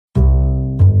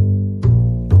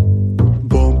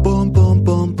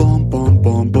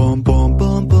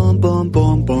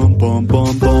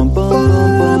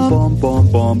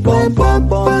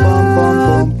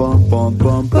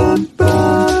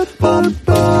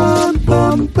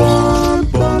Hello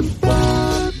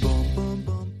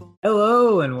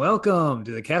and welcome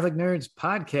to the Catholic Nerds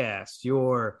Podcast,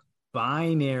 your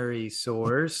binary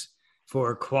source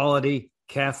for quality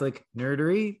Catholic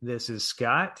nerdery. This is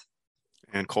Scott.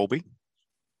 And Colby.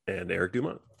 And Eric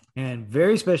Dumont. And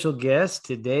very special guest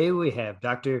today we have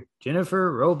Dr.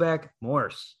 Jennifer Roback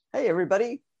Morse. Hey,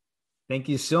 everybody. Thank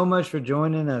you so much for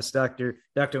joining us, Dr.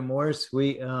 Morse.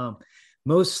 We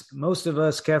most of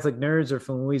us Catholic nerds are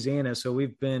from Louisiana, so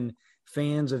we've been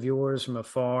fans of yours from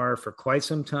afar for quite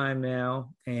some time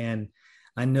now. And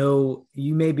I know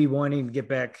you may be wanting to get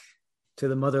back to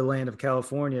the motherland of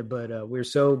California, but we're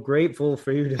so grateful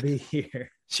for you to be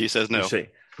here. She says no. She's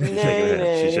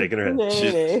shaking her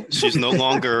head. She's no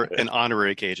longer an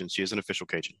honorary Cajun. She is an official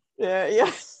Cajun.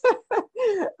 Yeah.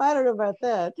 I don't know about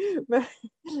that,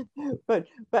 but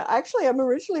actually, I'm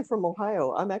originally from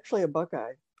Ohio. I'm actually a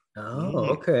Buckeye. Oh,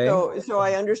 okay. So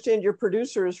I understand your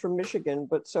producer is from Michigan,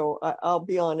 but so I'll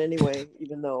be on anyway,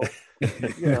 even though,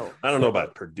 I don't know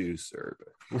about producer,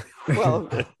 but well,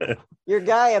 your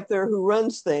guy up there who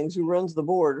runs the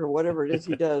board or whatever it is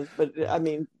he does. But I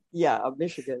mean, yeah,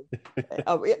 Michigan.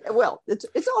 Well,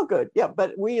 it's all good. Yeah,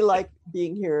 but we like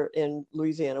being here in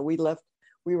Louisiana. We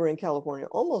were in California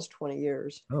almost 20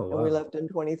 years. Oh, wow. And we left in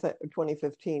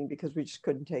 2015 because we just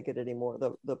couldn't take it anymore.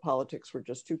 The politics were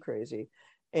just too crazy.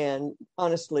 And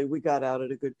honestly, we got out at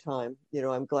a good time.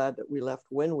 I'm glad that we left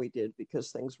when we did,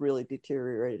 because things really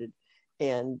deteriorated.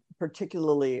 And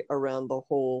particularly around the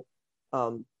whole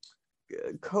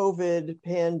COVID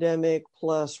pandemic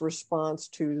plus response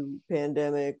to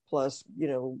pandemic plus,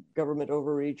 government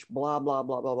overreach, blah, blah,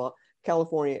 blah, blah, blah.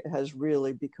 California has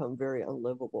really become very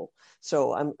unlivable.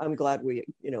 So I'm glad we,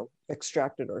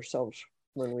 extracted ourselves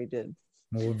when we did.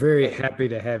 Well, we're very happy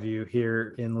to have you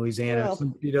here in Louisiana.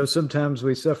 Well, sometimes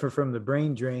we suffer from the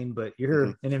brain drain, but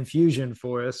you're an infusion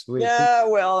for us.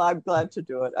 Well, I'm glad to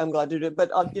do it.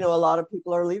 But, a lot of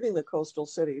people are leaving the coastal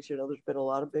cities. There's been a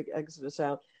lot of big exodus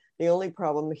out. The only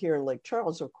problem here in Lake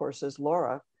Charles, of course, is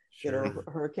Laura, Sure.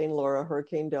 Hurricane Laura,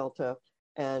 Hurricane Delta.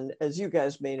 And as you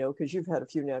guys may know, because you've had a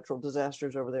few natural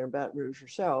disasters over there in Baton Rouge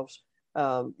yourselves,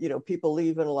 people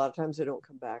leave and a lot of times they don't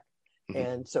come back.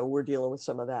 And so we're dealing with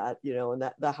some of that, and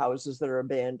that the houses that are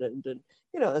abandoned, and,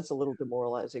 that's a little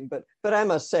demoralizing. But I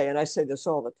must say, and I say this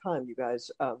all the time, you guys,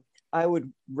 I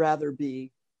would rather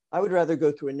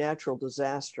go through a natural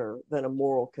disaster than a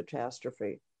moral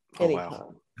catastrophe anytime.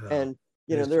 Wow. And,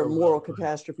 there are moral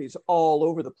catastrophes all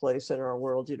over the place in our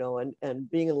world, and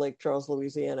being in Lake Charles,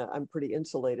 Louisiana, I'm pretty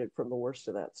insulated from the worst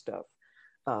of that stuff.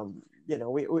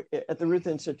 We at the Ruth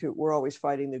Institute, we're always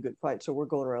fighting the good fight, so we're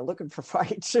going around looking for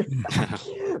fights.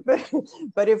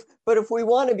 but if we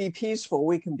want to be peaceful,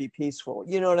 we can be peaceful.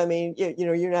 You know what I mean?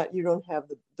 You don't have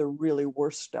the really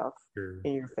worst stuff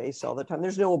in your face all the time.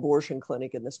 There's no abortion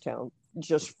clinic in this town,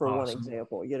 just for one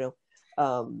example.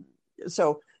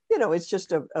 So it's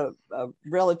just a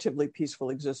relatively peaceful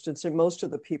existence, and most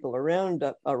of the people around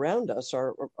us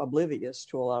are oblivious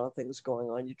to a lot of things going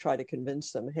on. You try to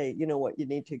convince them, hey, you know what, you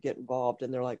need to get involved,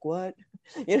 and they're like, what?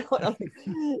 And I'm like,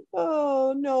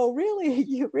 oh no, really,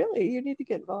 you need to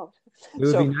get involved. It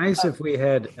would be nice if we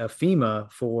had a FEMA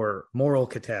for moral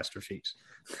catastrophes.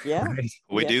 Yeah, right?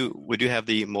 We do have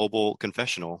the mobile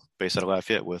confessional based out of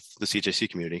Lafayette with the CJC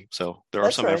community. So there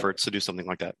are some efforts to do something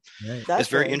like that. Right. It's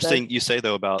very interesting you say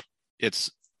though about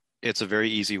it's a very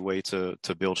easy way to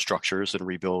build structures and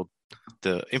rebuild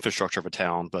the infrastructure of a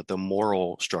town, but the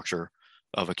moral structure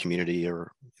of a community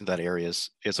or that area is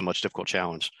a much difficult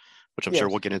challenge, which I'm sure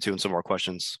we'll get into in some of our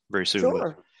questions very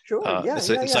soon. Sure. It's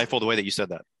insightful the way that you said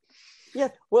that. Yeah,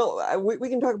 well, we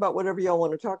can talk about whatever y'all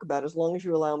want to talk about, as long as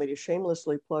you allow me to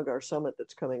shamelessly plug our summit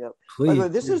that's coming up. Please. By the way,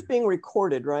 this is being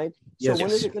recorded, right? Yes. So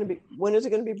when is it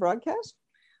going to be broadcast?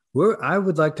 I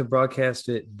would like to broadcast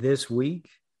it this week,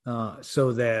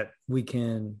 so that we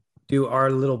can do our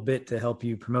little bit to help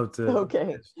you promote the.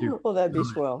 Okay, well, that'd be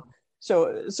swell.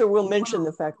 So we'll mention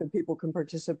the fact that people can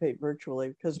participate virtually,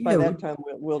 because by that time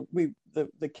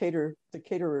the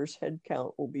caterer's head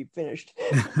count will be finished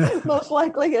most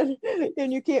likely,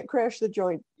 and you can't crash the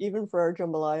joint even for our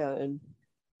jambalaya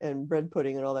and bread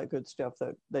pudding and all that good stuff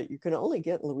that you can only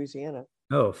get in Louisiana.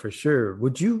 Oh, for sure.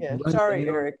 Would you? Yeah. Sorry,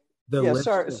 Eric.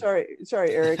 Sorry,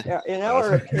 Eric. In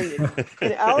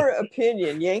our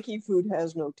opinion, Yankee food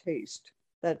has no taste.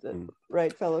 That's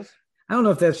right, fellas. I don't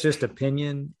know if that's just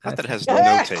opinion. Not that it has no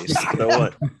taste.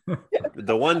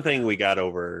 The one thing we got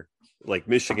over, like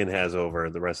Michigan has over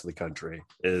the rest of the country,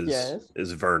 is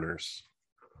Verner's.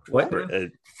 What?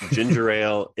 Ginger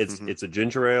ale. It's a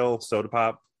ginger ale soda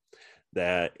pop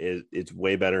that it's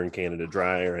way better in Canada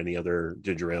Dry or any other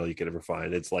ginger ale you could ever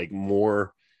find. It's like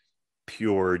more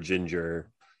pure ginger.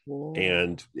 Whoa.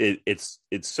 And it's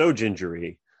so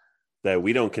gingery that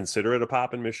we don't consider it a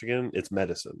pop in Michigan. It's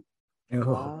medicine.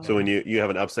 Wow. So when you have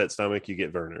an upset stomach, you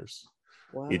get Verner's.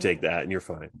 Wow. You take that and you're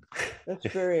fine. That's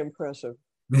very impressive.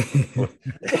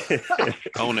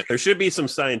 Own it. There should be some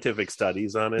scientific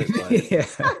studies on it.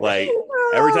 Like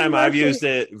every time I've used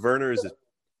it, Verner's is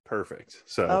perfect.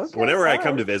 So whenever I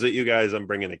come to visit you guys, I'm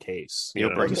bringing a case.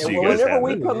 Whenever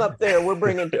we come up there, we're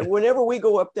bringing. Whenever we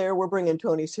go up there, we're bringing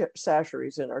Tony's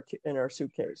Sacheries in our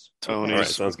suitcase.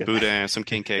 Tony's, Boudin, some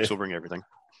king cakes. We'll bring everything.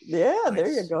 Yeah, nice.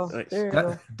 There you go. Nice. There you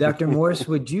go. Dr. Morse,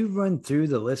 would you run through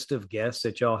the list of guests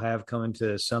that y'all have coming to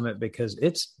the summit, because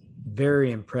it's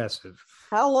very impressive?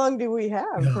 How long do we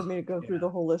have for me to go through the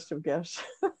whole list of guests?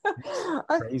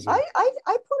 I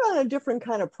put on a different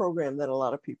kind of program than a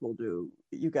lot of people do,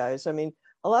 you guys. I mean,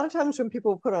 a lot of times when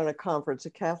people put on a conference, a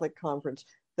Catholic conference,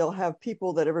 they'll have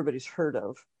people that everybody's heard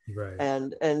of. Right.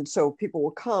 And so people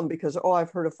will come because,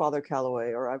 I've heard of Father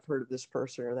Calloway, or I've heard of this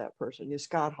person or that person.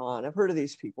 Scott Hahn, I've heard of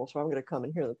these people, so I'm going to come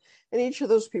and hear them. And each of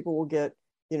those people will get,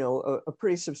 a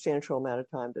pretty substantial amount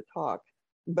of time to talk.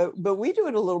 But we do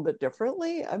it a little bit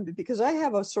differently, because I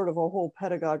have a sort of a whole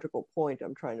pedagogical point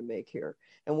I'm trying to make here.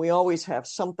 And we always have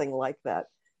something like that.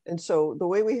 And so the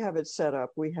way we have it set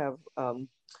up, we have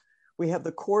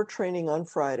the core training on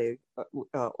Friday,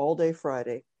 all day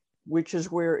Friday, which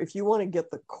is where if you want to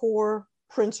get the core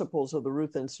principles of the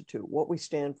Ruth Institute, what we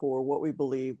stand for, what we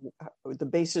believe, the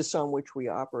basis on which we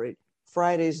operate,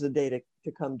 Friday's the day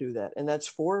to come do that. And that's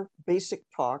 4 basic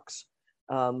talks.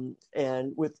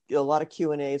 And with a lot of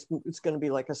Q&A, it's going to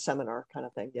be like a seminar kind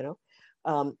of thing,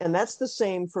 and that's the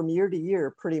same from year to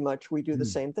year. Pretty much we do the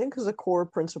same thing because the core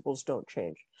principles don't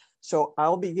change. So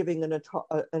I'll be giving an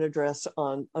address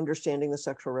on understanding the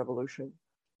sexual revolution,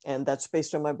 and that's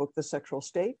based on my book, The Sexual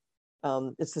State.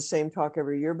 It's the same talk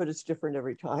every year, but it's different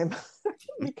every time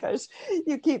because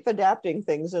you keep adapting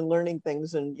things and learning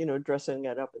things and, dressing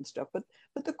it up and stuff. But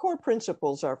the core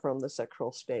principles are from The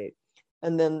Sexual State.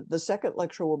 And then the second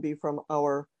lecture will be from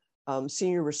our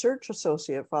senior research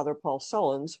associate, Father Paul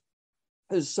Sullins,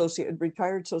 who's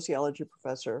retired sociology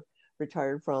professor,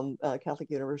 retired from Catholic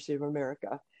University of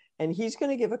America. And he's going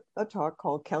to give a talk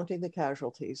called Counting the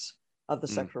Casualties of the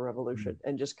Sexual Revolution,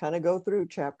 and just kind of go through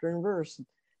chapter and verse.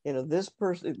 This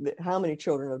person, how many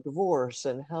children of divorce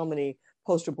and how many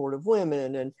post-abortive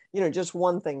women, and, just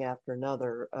one thing after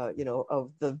another,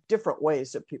 of the different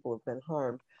ways that people have been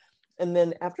harmed. And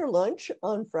then after lunch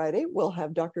on Friday, we'll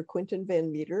have Dr. Quentin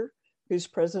Van Meter, who's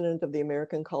president of the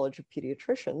American College of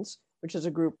Pediatricians, which is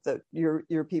a group that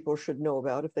your people should know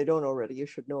about. If they don't already, you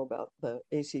should know about the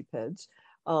ACPEDS.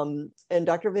 And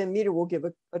Dr. Van Meter will give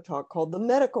a talk called The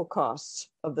Medical Costs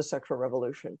of the Sexual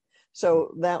Revolution.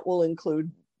 So that will include,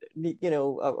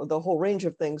 the whole range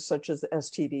of things such as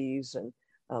STDs and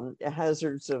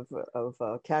hazards of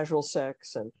casual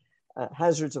sex and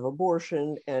hazards of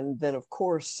abortion, and then of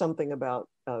course something about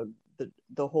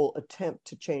the whole attempt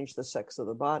to change the sex of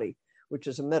the body, which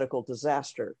is a medical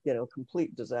disaster,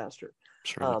 complete disaster.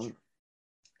 Sure.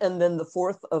 And then the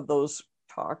fourth of those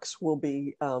talks will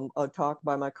be a talk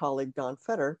by my colleague Don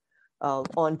Fetter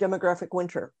on demographic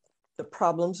winter, the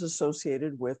problems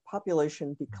associated with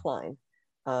population decline.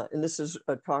 And this is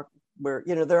a talk where,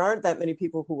 there aren't that many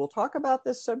people who will talk about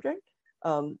this subject.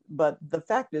 But the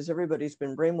fact is everybody's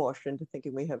been brainwashed into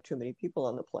thinking we have too many people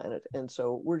on the planet. And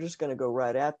so we're just going to go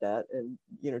right at that and,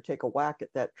 take a whack at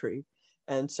that tree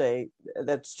and say,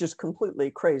 that's just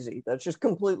completely crazy. That's just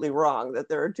completely wrong, that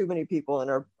there are too many people and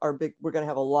we're going to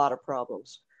have a lot of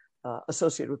problems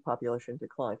associated with population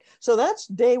decline. So that's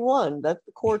day one. That's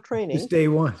the core training. It's day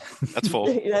one. That's full.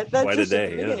 That's quite a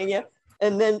day. Yeah.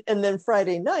 And then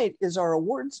Friday night is our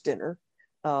awards dinner.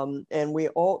 And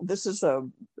this is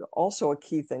also a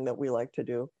key thing that we like to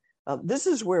do. This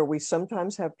is where we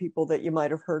sometimes have people that you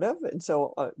might have heard of. And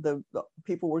so the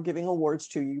people we're giving awards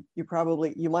to,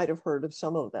 you might have heard of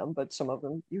some of them, but some of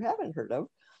them you haven't heard of.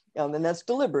 And that's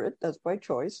deliberate, that's by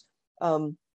choice.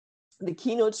 The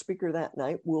keynote speaker that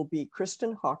night will be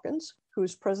Kristen Hawkins,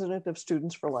 who's president of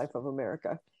Students for Life of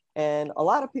America. And a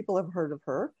lot of people have heard of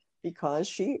her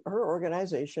because her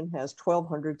organization has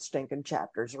 1,200 stinking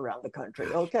chapters around the country.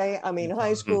 Okay. I mean,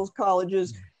 high schools,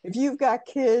 colleges, if you've got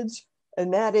kids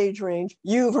in that age range,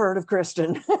 you've heard of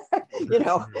Kristen,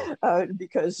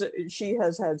 because she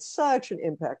has had such an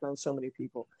impact on so many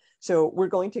people. So we're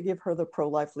going to give her the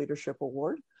Pro-Life Leadership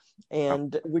Award,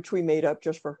 and which we made up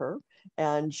just for her.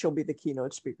 And she'll be the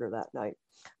keynote speaker that night.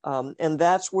 And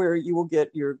that's where you will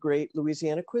get your great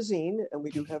Louisiana cuisine. And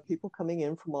we do have people coming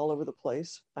in from all over the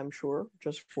place, I'm sure,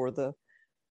 just for the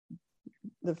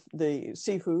the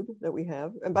seafood that we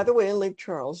have. And by the way, in Lake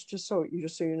Charles, just so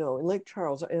you know, in Lake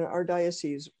Charles, in our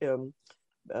diocese,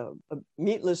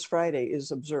 Meatless Friday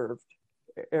is observed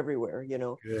everywhere, you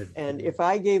know. Good. And if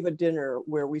I gave a dinner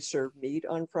where we serve meat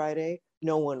on Friday,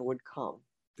 no one would come.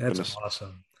 That's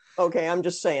awesome. Okay, I'm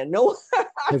just saying, no.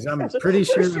 Because I'm pretty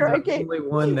sure I'm the only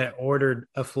one that ordered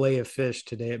a fillet of fish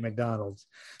today at McDonald's.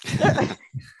 The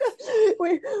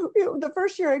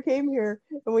first year I came here,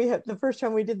 and the first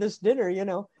time we did this dinner, you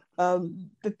know,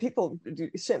 the people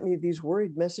sent me these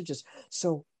worried messages.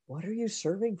 So, what are you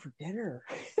serving for dinner?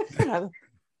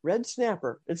 Red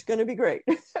snapper. It's going to be great.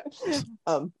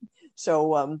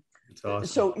 So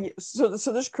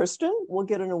there's Kristen. We'll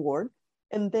get an award,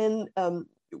 and then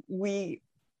we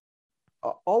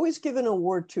always give an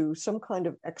award to some kind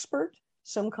of expert,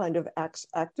 some kind of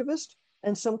activist,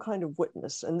 and some kind of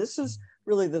witness. And this is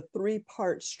really the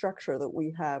three-part structure that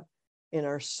we have in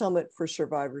our Summit for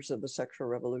Survivors of the Sexual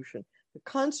Revolution. The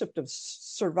concept of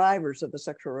survivors of the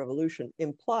sexual revolution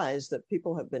implies that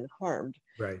people have been harmed,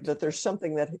 right? That there's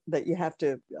something that you have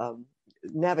to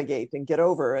navigate and get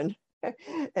over and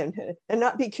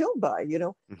not be killed by, you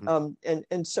know.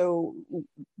 And so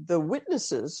the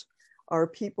witnesses are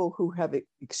people who have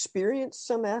experienced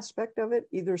some aspect of it,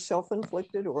 either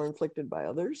self-inflicted or inflicted by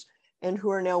others, and who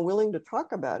are now willing to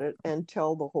talk about it and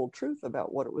tell the whole truth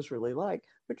about what it was really like,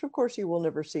 which of course you will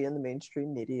never see in the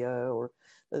mainstream media or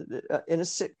in a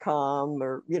sitcom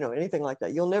or, you know, anything like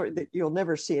that. You'll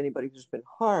never see anybody who's been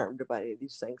harmed by any of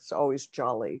these things. It's always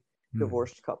jolly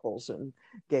divorced couples and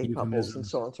gay couples and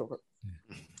so on and so forth.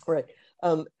 Right.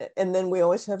 And then we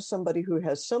always have somebody who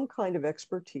has some kind of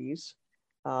expertise.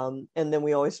 And then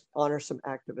we always honor some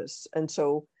activists. And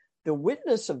so the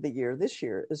witness of the year this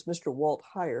year is Mr. Walt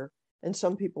Heyer. And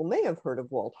some people may have heard of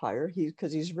Walt Heyer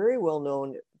because he's very well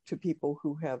known to people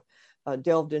who have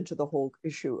delved into the whole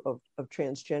issue of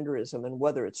transgenderism and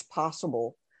whether it's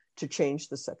possible to change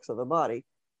the sex of the body.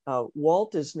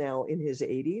 Walt is now in his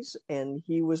 80s, and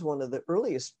he was one of the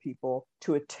earliest people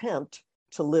to attempt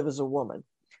to live as a woman.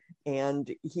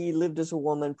 And he lived as a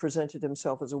woman, presented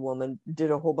himself as a woman,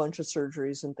 did a whole bunch of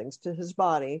surgeries and things to his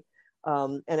body.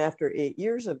 And after 8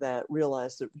 years of that,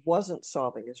 realized it wasn't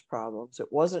solving his problems.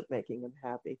 It wasn't making him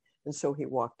happy. And so he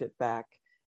walked it back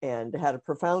and had a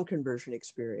profound conversion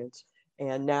experience.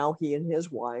 And now he and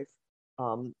his wife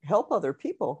help other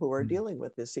people who are dealing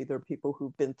with this, either people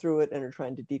who've been through it and are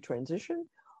trying to detransition,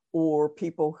 or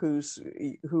people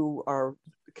who are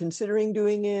considering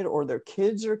doing it, or their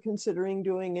kids are considering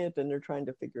doing it, and they're trying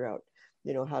to figure out,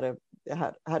 you know, how to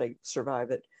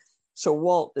survive it. So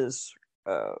Walt is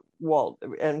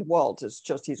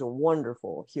he's a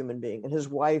wonderful human being, and his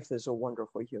wife is a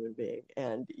wonderful human being,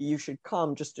 and you should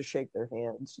come just to shake their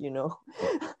hands, you know.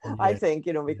 Yeah. I think,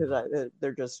 you know, because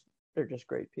they're just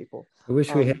great people. I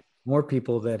wish we had more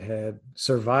people that had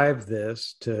survived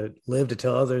this to live to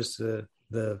tell others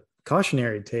the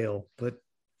cautionary tale, but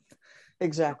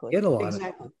exactly. Get a lot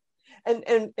exactly.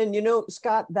 And you know,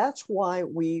 Scott, that's why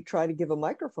we try to give a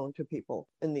microphone to people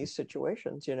in these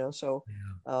situations, you know. So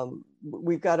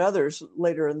we've got others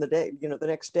later in the day, you know, the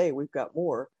next day we've got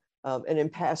more. And in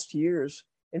past years,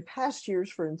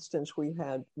 for instance, we've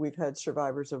had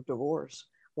survivors of divorce.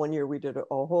 One year we did a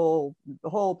whole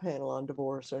panel on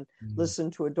divorce and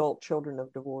listened to adult children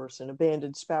of divorce and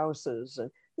abandoned spouses,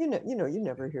 and you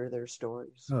never hear their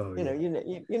stories. You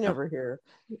never hear.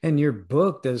 And your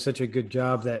book does such a good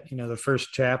job that, you know, the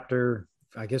first chapters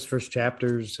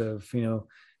of, you know,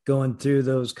 going through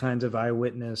those kinds of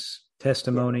eyewitness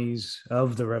testimonies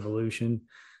of the revolution.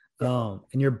 And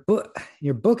your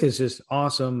book is just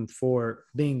awesome for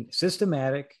being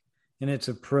systematic in its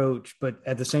approach, but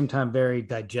at the same time very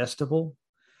digestible.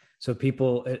 So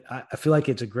I feel like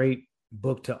it's a great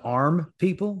book to arm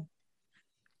people.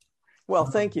 Well,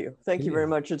 thank you very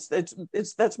much.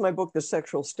 That's my book, The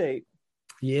Sexual State.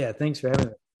 Yeah, thanks for having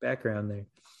that background there.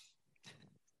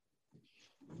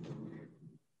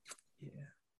 Yeah,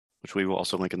 which we will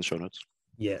also link in the show notes.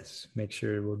 Yes, make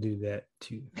sure we'll do that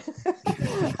too.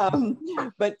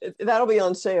 But that'll be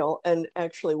on sale, and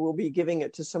actually we'll be giving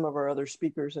it to some of our other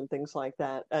speakers and things like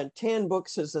that. And Tan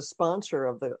Books is a sponsor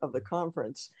of the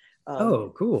conference.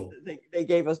 Oh, cool. They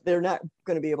gave us, they're not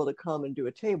going to be able to come and do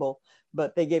a table,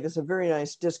 but they gave us a very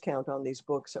nice discount on these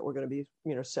books that we're going to be,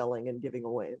 you know, selling and giving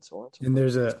away and so on. And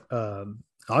there's a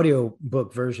audio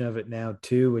book version of it now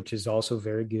too, which is also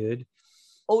very good.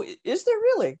 Oh, is there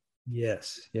really?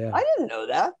 Yes. Yeah. I didn't know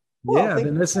that. Well, yeah, I've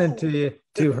been listening to you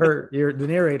you're the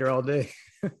narrator all day.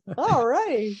 All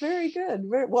right, very good.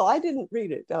 Very well. I didn't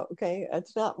read it. Okay,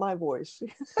 it's not my voice.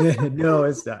 No,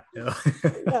 it's not. No.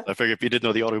 Yeah, I figure if you didn't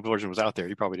know the audio version was out there,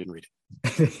 you probably didn't read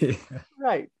Yeah.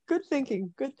 right. Good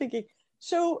thinking. Good thinking.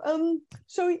 So,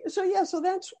 yeah. So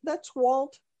that's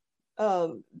Walt,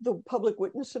 the public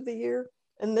witness of the year,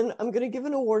 and then I'm going to give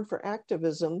an award for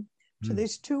activism to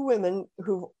these two women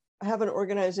who have an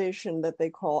organization that they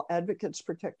call Advocates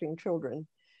Protecting Children.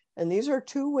 And these are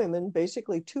two women,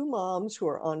 basically two moms who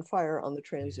are on fire on the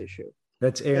trans issue.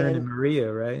 That's Aaron and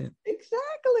Maria, right?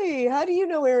 Exactly. How do you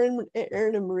know Aaron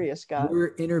and Maria, Scott?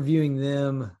 We're interviewing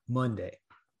them Monday.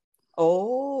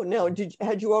 Oh, no.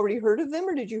 Had you already heard of them,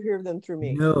 or did you hear of them through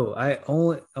me? No, I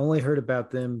only heard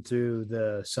about them through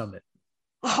the summit.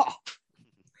 Oh,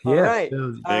 yeah. All right.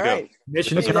 So all right.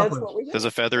 Mission accomplished. There's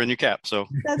a feather in your cap. So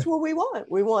that's what we want.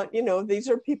 We want, these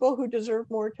are people who deserve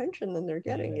more attention than they're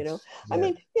getting, I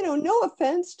mean, no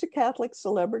offense to Catholic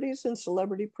celebrities and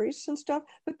celebrity priests and stuff,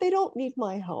 but they don't need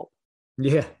my help.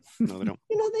 Yeah. No,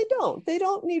 they don't. They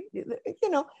don't need,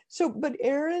 so, but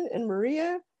Aaron and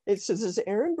Maria, it says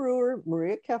Aaron Brewer,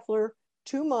 Maria Keffler,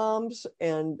 two moms,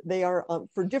 and they are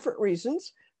for different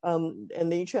reasons. And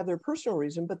they each have their personal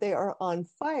reason, but they are on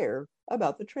fire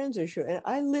about the trans issue. And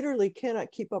I literally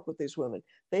cannot keep up with these women.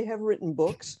 They have written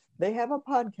books. They have a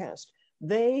podcast.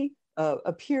 They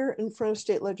appear in front of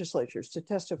state legislatures to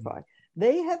testify.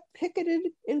 They have picketed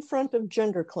in front of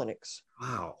gender clinics.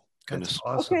 Wow. Goodness. That's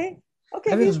awesome.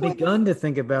 Okay. I haven't begun to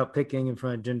think about picking in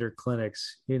front of gender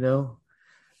clinics,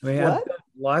 I mean, I've done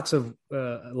lots of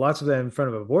that in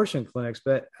front of abortion clinics,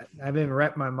 but I haven't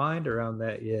wrapped my mind around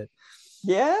that yet.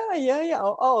 Yeah.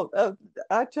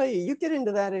 I tell you, you get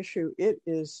into that issue. It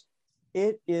is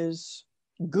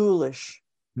ghoulish.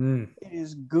 It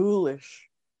is ghoulish.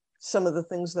 Some of the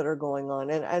things that are going on,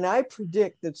 and I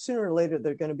predict that sooner or later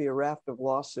there's going to be a raft of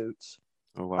lawsuits.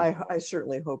 Oh, wow. I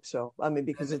certainly hope so. I mean,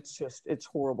 because it's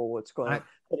horrible what's going on.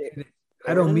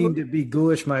 I don't mean to be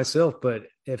ghoulish myself, but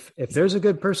if there's a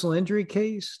good personal injury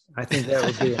case, I think that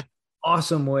would be an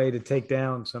awesome way to take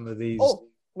down some of these. Oh,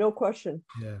 no question.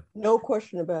 Yeah. No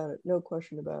question about it. No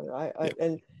question about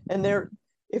it. And there,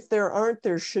 if there aren't,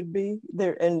 there should be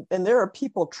there. And there are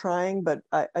people trying, but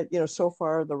I so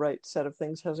far the right set of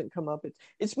things hasn't come up.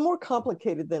 It's more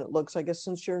complicated than it looks. I guess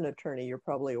since you're an attorney, you're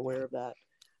probably aware of that.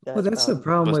 Well, that's the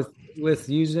problem with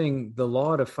using the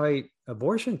law to fight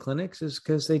abortion clinics is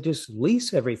because they just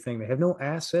lease everything. They have no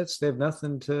assets. They have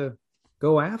nothing to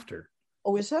go after.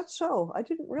 Oh, is that so? I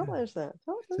didn't realize that.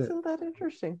 Oh, isn't that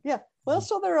interesting? Yeah. Well,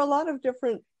 so there are a lot of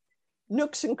different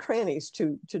nooks and crannies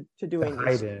to doing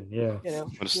this. In, yeah.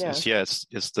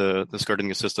 It's the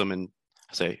skirting system and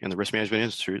in the Risk Management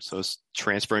Institute. So it's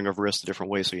transferring of risk to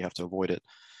different ways. So you have to avoid it.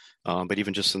 But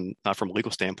even just not from a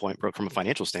legal standpoint, but from a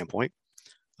financial standpoint,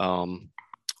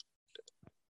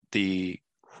 the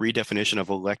redefinition of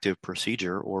elective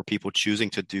procedure or people choosing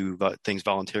to do things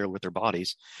voluntarily with their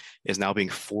bodies is now being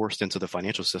forced into the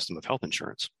financial system of health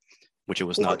insurance, which it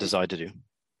was not designed to do.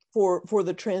 For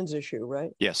the trans issue,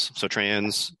 right? Yes. So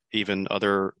trans, even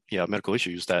other medical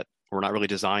issues that were not really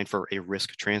designed for a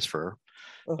risk transfer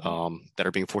that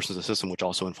are being forced into the system, which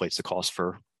also inflates the cost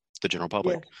for the general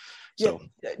public. Yeah. So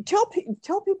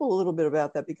tell people a little bit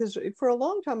about that, because for a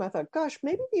long time I thought, gosh,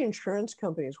 maybe the insurance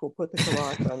companies will put the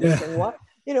kibosh on this thing.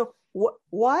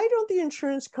 Why don't the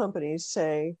insurance companies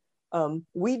say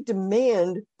we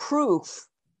demand proof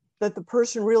that the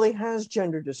person really has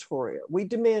gender dysphoria? We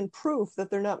demand proof that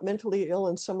they're not mentally ill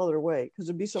in some other way, because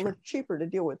it'd be so much cheaper to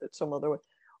deal with it some other way.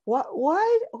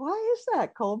 Why is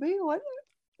that, Colby?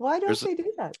 Why don't they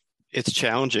do that? It's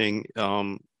challenging.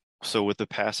 So with the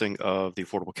passing of the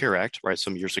Affordable Care Act, right,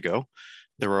 some years ago,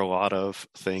 there were a lot of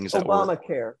things that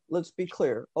Obamacare. Let's be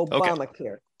clear.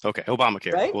 Obamacare. Okay,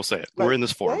 Obamacare. Right? We'll say it. Right. We're in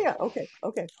this forum. Yeah.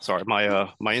 Okay. Sorry,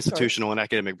 my institutional and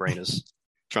academic brain is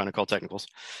trying to call technicals.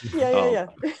 Yeah.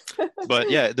 But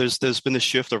yeah, there's been this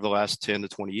shift over the last 10 to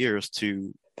 20 years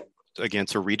to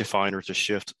redefine or to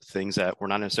shift things that were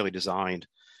not necessarily designed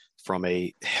from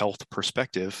a health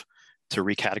perspective to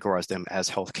recategorize them as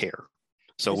health care.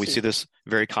 So we see this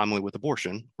very commonly with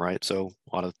abortion, right? So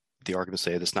a lot of the arguments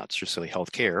say that's not necessarily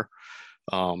health care.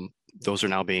 Those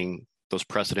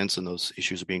precedents and those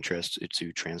issues are being transferred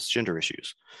to transgender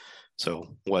issues.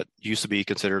 So what used to be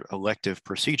considered elective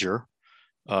procedure,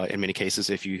 in many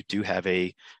cases, if you do have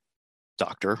a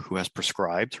doctor who has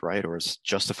prescribed, right, or is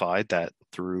justified that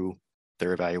through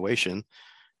their evaluation,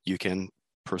 you can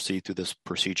proceed through this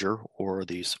procedure or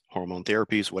these hormone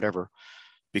therapies, whatever,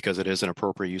 because it is an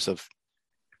appropriate use of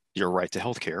your right to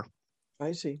healthcare.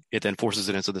 I see. It then forces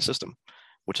it into the system,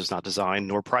 which is not designed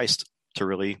nor priced to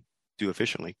really do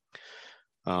efficiently.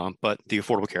 But the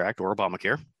Affordable Care Act, or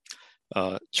Obamacare,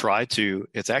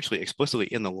 it's actually explicitly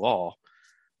in the law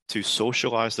to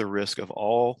socialize the risk of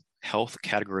all health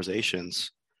categorizations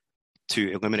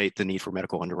to eliminate the need for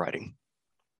medical underwriting.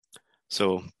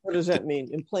 So what does that mean?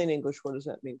 In plain English, what does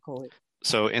that mean, Coley?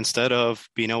 So instead of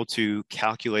being able to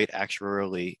calculate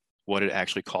actuarially what it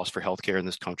actually costs for healthcare in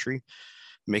this country,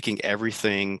 making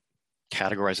everything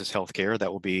categorized as healthcare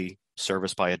that will be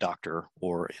serviced by a doctor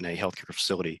or in a healthcare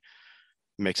facility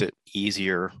makes it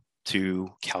easier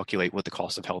to calculate what the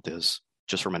cost of health is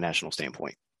just from a national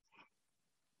standpoint.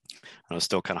 It's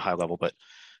still kind of high level, but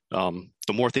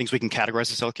the more things we can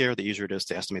categorize as healthcare, the easier it is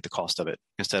to estimate the cost of it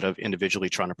instead of individually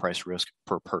trying to price risk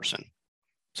per person.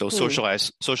 So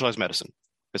socialized medicine,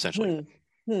 essentially.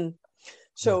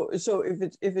 So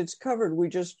if it's covered, we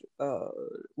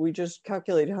just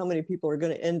calculate how many people are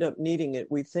going to end up needing it,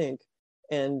 we think,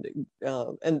 and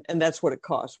that's what it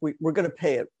costs. We're going to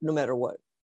pay it no matter what.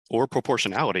 Or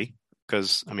proportionality,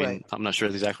 because I mean, right. I'm not sure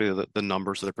exactly the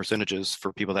numbers or the percentages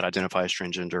for people that identify as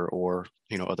transgender or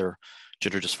other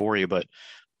gender dysphoria, but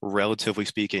relatively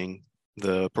speaking,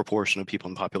 the proportion of people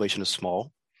in the population is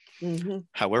small. Mm-hmm.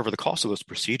 However, the cost of those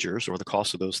procedures or the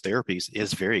cost of those therapies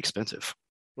is very expensive.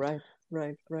 Right.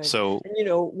 So, and,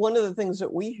 one of the things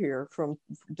that we hear from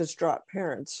distraught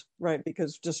parents, right,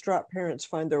 because distraught parents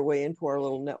find their way into our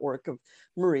little network of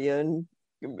Maria and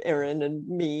Aaron and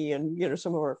me and,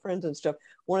 some of our friends and stuff.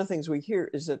 One of the things we hear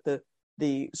is that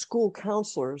the school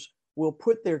counselors will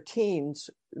put their teens,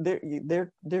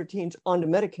 their teens onto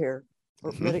Medicare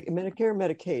or Medicare,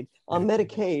 Medicaid, on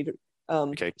Medicaid,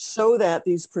 so that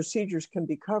these procedures can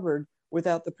be covered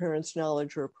without the parents'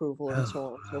 knowledge or approval and so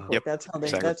on and so forth. Yep,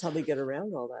 that's how they get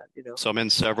around all that, So I'm in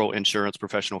several insurance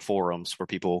professional forums where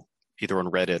people either on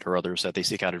Reddit or others that they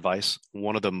seek out advice.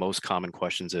 One of the most common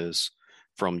questions is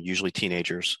from usually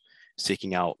teenagers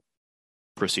seeking out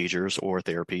procedures or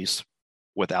therapies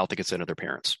without the consent of their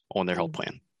parents on their health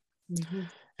plan. Mm-hmm.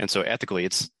 And so ethically,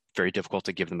 it's very difficult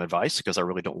to give them advice because I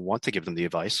really don't want to give them the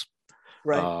advice.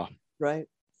 Right.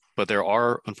 But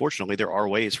unfortunately, there are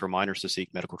ways for minors to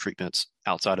seek medical treatments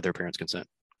outside of their parents' consent.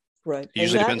 Right. It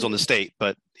usually depends on the state,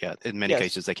 but yeah, in many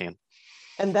cases they can.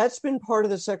 And that's been part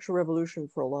of the sexual revolution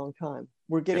for a long time.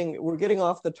 We're getting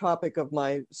off the topic of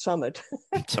my summit,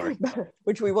 sorry,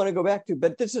 which we want to go back to.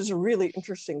 But this is a really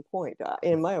interesting point,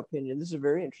 in my opinion. This is a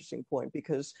very interesting point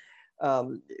because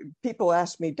people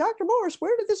ask me, Dr. Morris,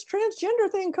 where did this transgender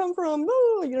thing come from?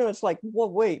 Oh, it's like, well,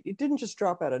 wait, it didn't just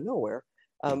drop out of nowhere.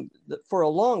 For a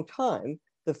long time,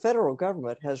 the federal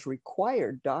government has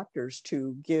required doctors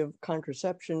to give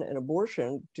contraception and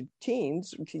abortion to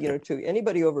teens, to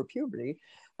anybody over puberty,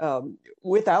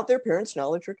 without their parents'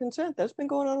 knowledge or consent. That's been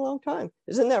going on a long time.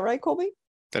 Isn't that right, Colby?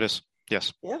 That is,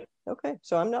 yes. Yeah. Okay.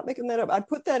 So I'm not making that up. I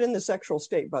put that in the sexual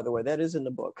state, by the way. That is in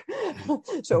the book.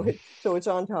 So it's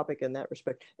on topic in that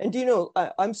respect. And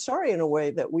I'm sorry in a way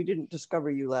that we didn't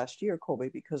discover you last year, Colby,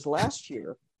 because last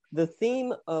year the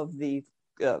theme of the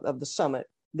summit.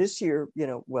 This year,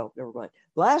 well, never mind.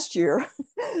 Last year,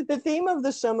 the theme of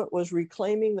the summit was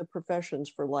reclaiming the professions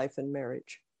for life and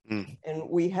marriage. Mm. And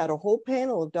we had a whole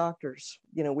panel of doctors.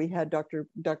 We had Dr.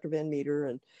 Van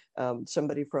Meter and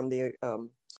somebody from the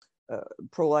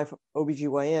pro-life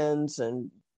OBGYNs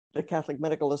and the Catholic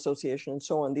Medical Association and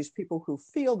so on. These people who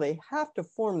feel they have to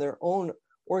form their own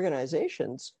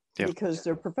organizations because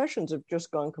their professions have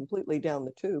just gone completely down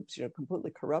the tubes,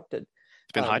 completely corrupted.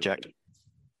 It's been hijacked.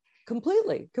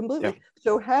 Completely. Yeah.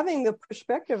 So having the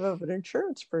perspective of an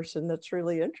insurance person, that's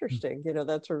really interesting.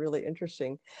 That's a really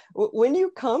interesting. When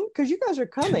you come, because you guys are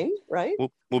coming, right?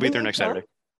 We'll be there next Saturday.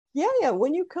 Yeah.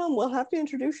 When you come, we'll have to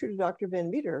introduce you to Dr. Van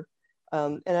Meter.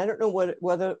 And I don't know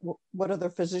what other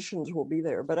physicians will be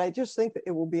there, but I just think that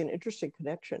it will be an interesting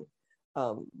connection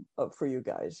for you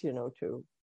guys, to.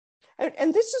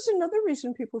 And this is another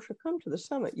reason people should come to the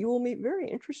summit. You will meet very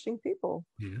interesting people,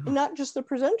 not just the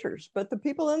presenters, but the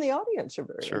people in the audience are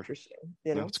very interesting.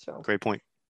 That's a great point.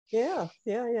 Yeah.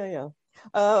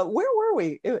 Where were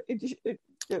we?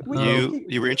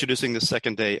 You were introducing the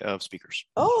second day of speakers.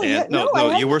 Oh,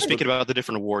 No, you were speaking about the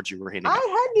different awards you were handing out. I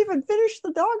hadn't even finished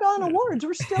the doggone awards.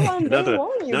 We're still on day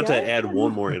one. Not to add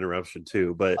one more interruption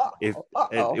too, but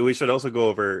we should also go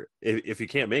over if you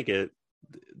can't make it.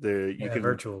 You can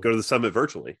go to the summit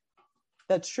virtually.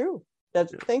 That's true.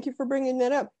 Thank you for bringing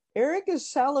that up. Eric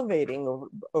is salivating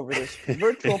over this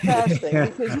virtual pass thing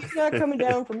because he's not coming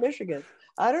down from Michigan.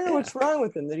 I don't know what's wrong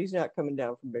with him that he's not coming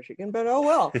down from Michigan, but oh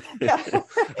well. Yeah.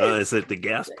 Is it the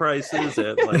gas prices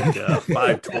at like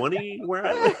 $5.20 where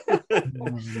I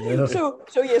live? So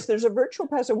yes, there's a virtual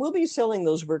pass, and we'll be selling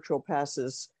those virtual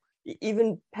passes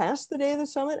even past the day of the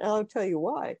summit. And I'll tell you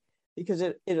why, because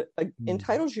it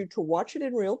entitles you to watch it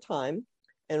in real time.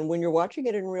 And when you're watching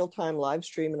it in real time, live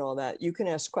stream and all that, you can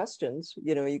ask questions,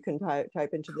 you can type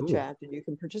into the chat and you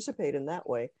can participate in that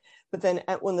way. But then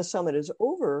when the summit is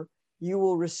over, you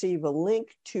will receive a link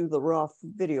to the raw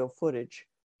video footage.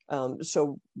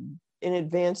 So in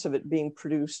advance of it being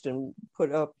produced and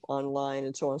put up online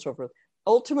and so on and so forth,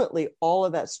 ultimately, all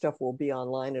of that stuff will be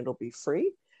online. It'll be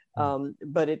free,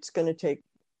 but it's going to take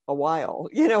a while,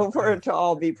 for it to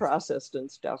all be processed and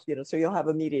stuff, so you'll have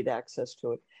immediate access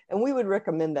to it. And we would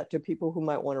recommend that to people who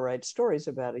might want to write stories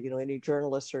about it, any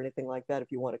journalists or anything like that.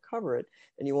 If you want to cover it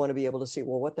and you want to be able to see,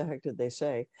 well, what the heck did they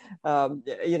say?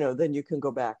 Then you can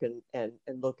go back and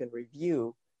look and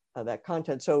review that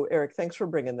content. So Eric, thanks for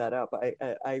bringing that up.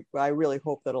 I really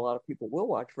hope that a lot of people will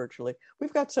watch virtually.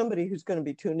 We've got somebody who's going to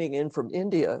be tuning in from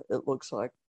India, it looks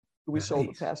like. We sold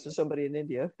the pass to somebody in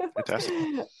India.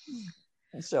 Fantastic.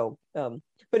 So,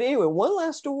 but anyway, one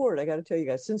last award I got to tell you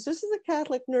guys, since this is a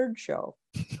Catholic nerd show.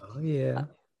 Oh yeah.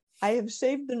 I have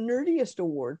saved the nerdiest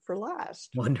award for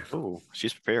last. Wonderful.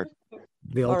 She's prepared.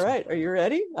 All right. Are you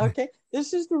ready? Okay.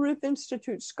 This is the Ruth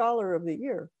Institute Scholar of the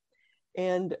Year.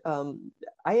 And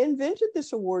I invented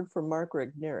this award for Mark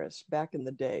Regnerus back in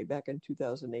the day, back in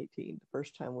 2018, the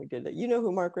first time we did it. You know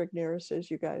who Mark Regnerus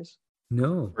is, you guys?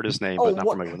 No. Heard his name, but not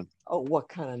familiar with him. Oh, what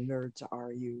kind of nerds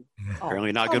are you?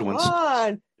 Apparently not good ones.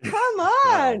 Come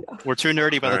on. We're too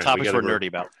nerdy about the topics we're nerdy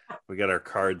about. We got our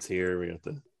cards here. We have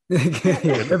to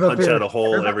punch out a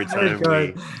hole every time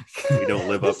we don't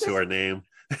live up to our name.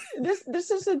 This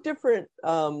is a different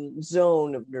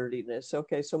zone of nerdiness.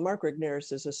 Okay, so Mark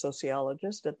Regnerus is a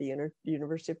sociologist at the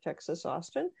University of Texas,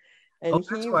 Austin. And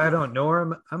that's why I don't know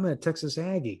him. I'm a Texas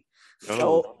Aggie.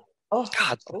 Oh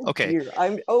God. Okay. Dear.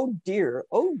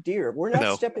 Oh dear. We're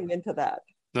not stepping into that.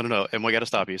 No. And we got to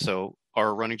stop you. So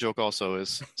our running joke also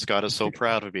is Scott is so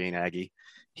proud of being Aggie.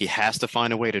 He has to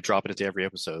find a way to drop it into every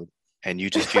episode, and you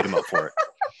just queued him up for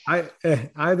it.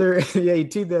 You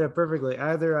teed that up perfectly.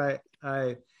 Either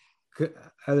I could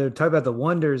either talk about the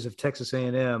wonders of Texas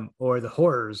A&M or the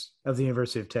horrors of the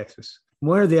University of Texas.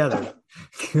 One or the other.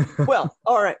 Well,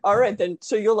 all right then.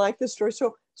 So you'll like this story.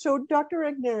 So Dr.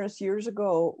 Regnerus years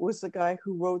ago was the guy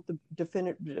who wrote the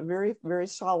very, very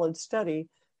solid study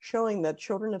showing that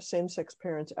children of same-sex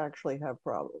parents actually have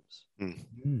problems.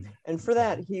 Mm. And for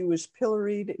that, he was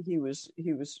pilloried.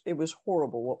 It was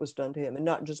horrible what was done to him, and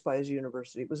not just by his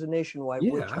university. It was a nationwide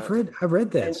witch hunt. I've read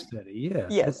that study. Yeah.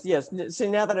 Yes. So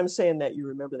now that I'm saying that, you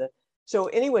remember that. So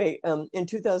anyway, in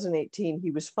 2018, he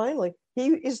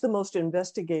is the most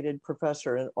investigated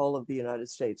professor in all of the United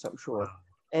States, I'm sure. Wow.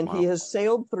 And he has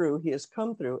sailed through, he has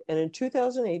come through. And in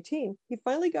 2018, he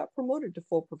finally got promoted to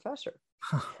full professor.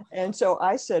 And so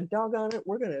I said, doggone it,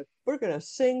 we're gonna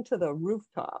sing to the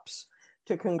rooftops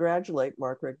to congratulate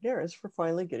Mark Regnerus for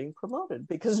finally getting promoted,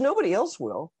 because nobody else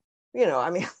will.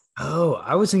 Oh,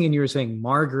 I was thinking you were saying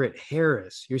Margaret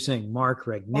Harris. You're saying Mark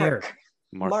Regnerus.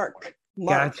 Mark.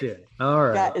 Gotcha. All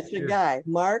right. It's a guy,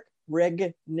 Mark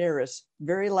Regnerus,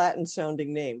 very Latin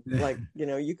sounding name. Like,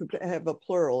 you could have a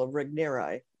plural of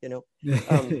Regneri,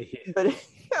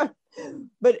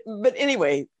 but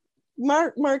anyway,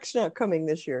 Mark's not coming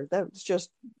this year. That's just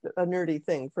a nerdy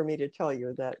thing for me to tell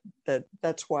you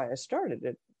that's why I started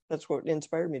it. That's what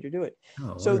inspired me to do it.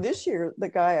 So this year, the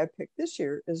guy I picked this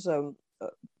year is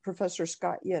Professor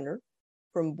Scott Yenor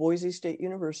from Boise State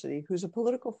University, who's a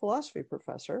political philosophy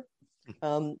professor.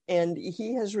 And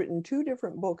he has written 2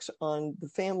 different books on the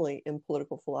family in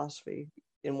political philosophy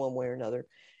in one way or another.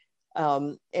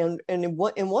 And in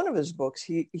one of his books,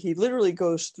 he literally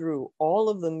goes through all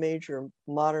of the major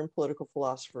modern political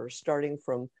philosophers, starting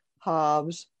from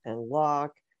Hobbes and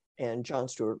Locke and John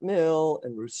Stuart Mill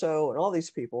and Rousseau and all these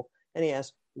people. And he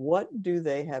asks, what do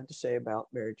they have to say about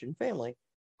marriage and family?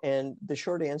 And the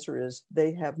short answer is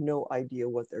they have no idea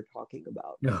what they're talking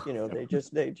about. No.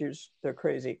 They're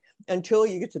crazy until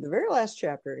you get to the very last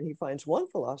chapter and he finds one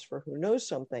philosopher who knows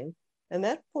something. And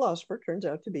that philosopher turns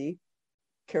out to be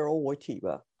Karol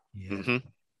Wojtyla. Yeah. Mm-hmm.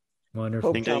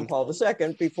 Wonderful. Pope John Paul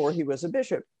II before he was a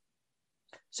bishop.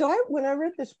 So when I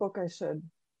read this book, I said,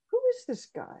 who is this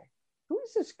guy? Who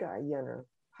is this guy, Yenor?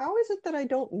 How is it that I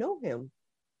don't know him?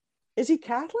 Is he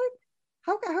Catholic?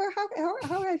 How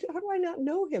do I not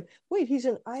know him? Wait, he's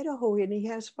in Idaho and he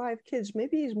has 5 kids.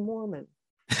 Maybe he's Mormon.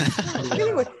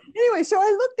 Anyway, so I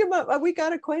looked him up. We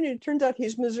got acquainted. It turns out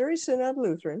he's Missouri Synod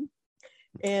Lutheran,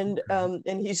 and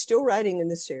he's still writing in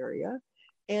this area,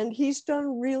 and he's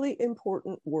done really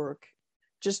important work,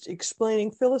 just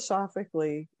explaining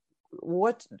philosophically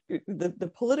what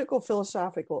the political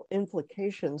philosophical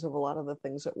implications of a lot of the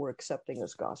things that we're accepting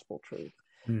as gospel truth.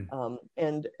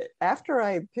 And after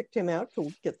I picked him out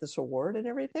to get this award and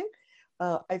everything,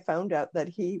 I found out that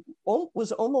he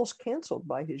was almost canceled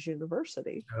by his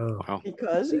university. Wow.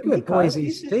 Because Boise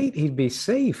State, he'd be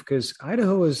safe because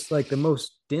Idaho is like the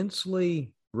most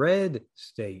densely red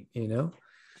state, you know?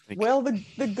 Well,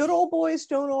 the good old boys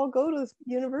don't all go to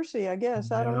university, I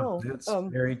guess. I don't know. That's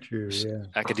very true. Yeah.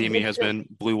 Academia has been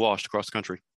blue washed across the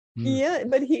country. Yeah,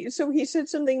 but he said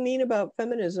something mean about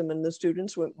feminism, and the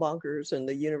students went bonkers, and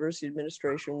the university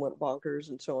administration went bonkers,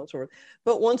 and so on and so forth.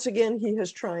 But once again, he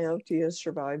has triumphed. He has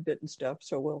survived it and stuff.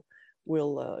 So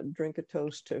we'll drink a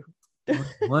toast to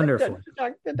wonderful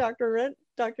Dr.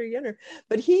 Yenner.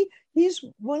 But he's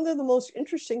one of the most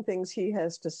interesting things he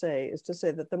has to say is to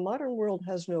say that the modern world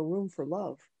has no room for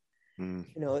love. You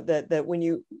know, that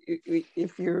when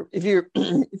if your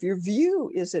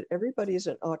view is that everybody's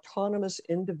an autonomous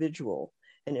individual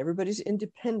and everybody's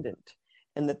independent,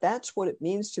 and that's what it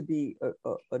means to be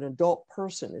an adult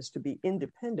person, is to be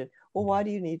independent. Well, why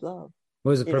do you need love?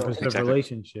 What is the purpose of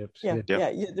relationships?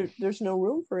 There's no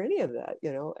room for any of that,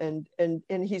 you know, and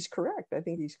he's correct. I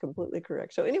think he's completely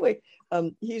correct. So anyway,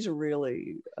 he's a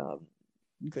really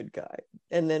good guy.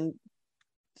 And then,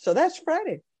 so that's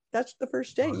Friday. That's the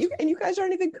first day. You guys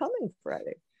aren't even coming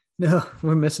Friday. No,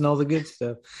 we're missing all the good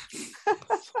stuff.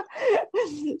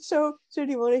 So do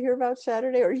you want to hear about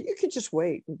Saturday, or you could just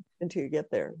wait until you get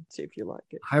there and see if you like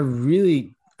it? I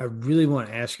really want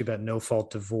to ask you about no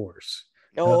fault divorce.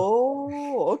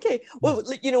 Oh, okay. Well,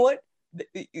 you know what?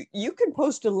 You can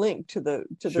post a link to the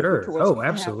sure. To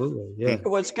absolutely. Yeah.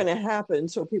 What's going to happen,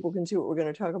 so people can see what we're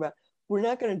going to talk about. We're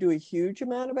not going to do a huge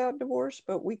amount about divorce,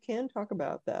 but we can talk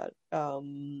about that.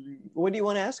 What do you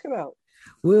want to ask about?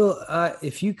 Well,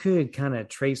 if you could kind of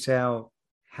trace out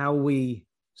how we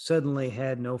suddenly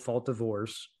had no fault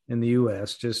divorce in the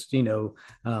U.S., just, you know,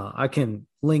 I can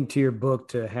link to your book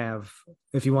to have,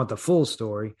 if you want the full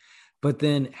story, but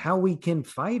then how we can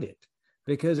fight it.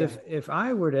 Because if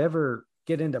I were to ever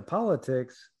get into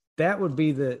politics, that would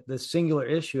be the singular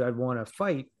issue I'd want to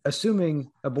fight, assuming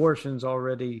abortion's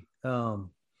already, you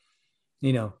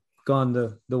know, gone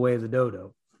the way of the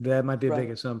dodo. That might be a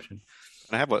big assumption.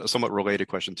 I have a somewhat related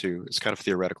question too. It's kind of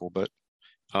theoretical, but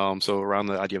so around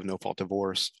the idea of no fault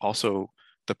divorce, also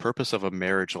the purpose of a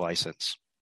marriage license.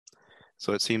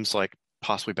 So it seems like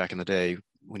possibly back in the day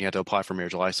when you had to apply for a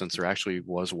marriage license, there actually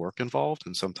was work involved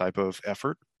and some type of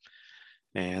effort.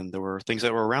 And there were things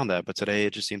that were around that. But today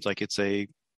it just seems like it's a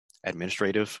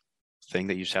administrative thing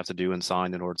that you just have to do and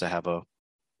sign in order to have a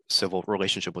civil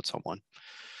relationship with someone.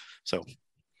 So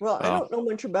well, I don't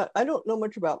know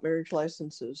much about marriage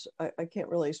licenses. I can't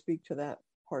really speak to that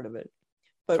part of it.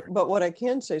 But what I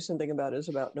can say something about is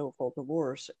about no fault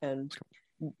divorce. And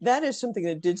that is something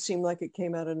that did seem like it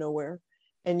came out of nowhere.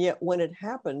 And yet when it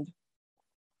happened,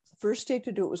 the first state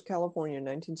to do it was California in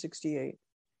 1968.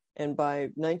 And by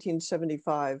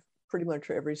 1975, pretty much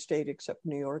every state except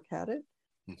New York had it.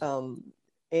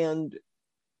 And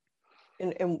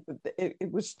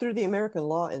it was through the American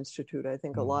Law Institute, I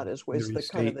think, a lot as was the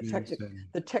kind of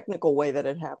the technical way that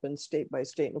it happened state by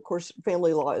state. And of course,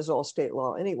 family law is all state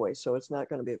law anyway, so it's not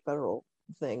going to be a federal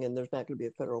thing, and there's not going to be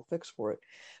a federal fix for it.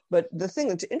 But the thing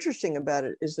that's interesting about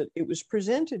it is that it was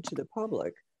presented to the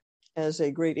public as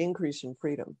a great increase in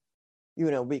freedom, you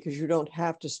know, because you don't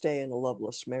have to stay in a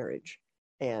loveless marriage.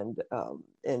 And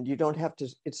you don't have to,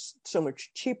 it's so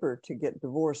much cheaper to get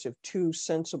divorced if two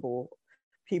sensible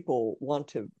people want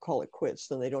to call it quits,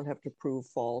 then they don't have to prove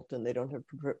fault and they don't have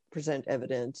to present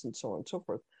evidence and so on and so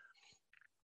forth.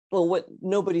 Well, what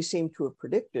nobody seemed to have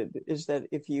predicted is that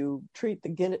if you treat the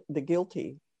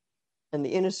guilty and the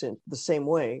innocent the same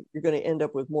way, you're going to end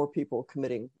up with more people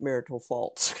committing marital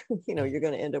faults. You know, you're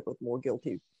going to end up with more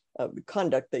guilty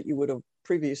conduct that you would have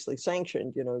previously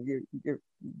sanctioned. You know,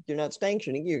 you're not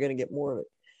sanctioning, you're going to get more of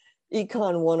it.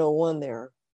 Econ 101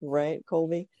 there, right,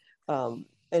 Colby?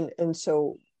 And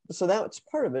so that's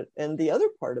part of it. And the other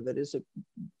part of it is that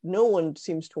no one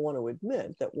seems to want to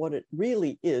admit that what it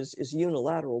really is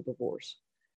unilateral divorce.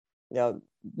 Now,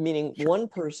 meaning one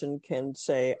person can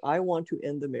say, I want to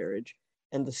end the marriage,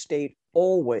 and the state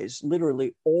always,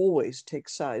 literally always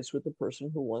takes sides with the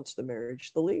person who wants the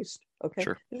marriage the least. Okay.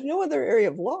 Sure. There's no other area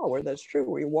of law where that's true,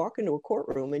 where you walk into a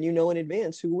courtroom and you know in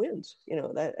advance who wins. You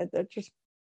know, that just,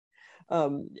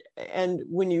 and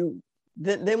when you,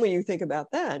 then when you think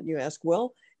about that, you ask,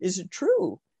 well, is it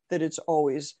true that it's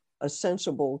always a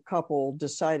sensible couple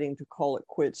deciding to call it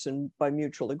quits and by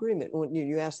mutual agreement? When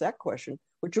you ask that question,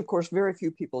 which of course very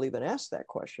few people even ask that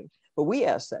question, but we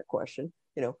ask that question,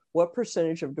 you know, what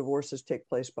percentage of divorces take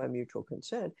place by mutual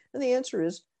consent? And the answer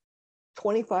is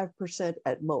 25%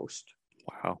 at most.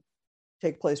 Wow.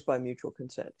 take place by mutual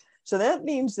consent. So that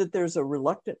means that there's a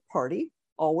reluctant party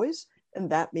always, and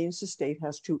that means the state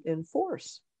has to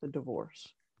enforce the divorce,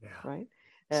 right?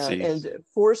 And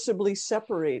forcibly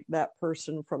separate that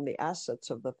person from the assets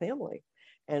of the family.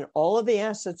 And all of the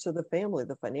assets of the family,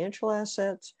 the financial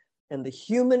assets and the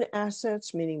human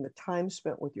assets, meaning the time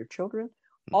spent with your children,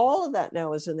 all of that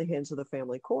now is in the hands of the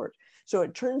family court. So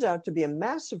it turns out to be a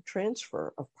massive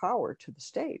transfer of power to the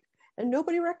state, and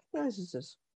nobody recognizes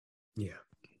this. Yeah.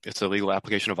 It's a legal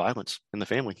application of violence in the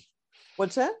family.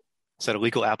 What's that? It's a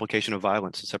legal application of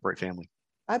violence to separate family.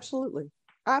 Absolutely.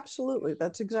 Absolutely.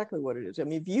 That's exactly what it is. I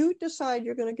mean, if you decide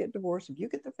you're going to get divorced, if you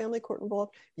get the family court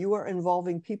involved, you are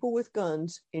involving people with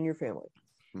guns in your family.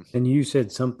 And you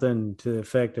said something to the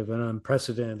effect of an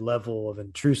unprecedented level of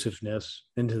intrusiveness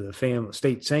into the family,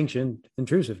 state sanctioned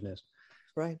intrusiveness.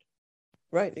 Right.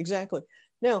 Right. Exactly.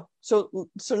 Now, so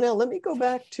now let me go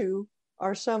back to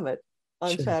our summit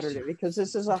on Saturday, because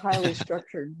this is a highly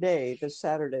structured day, this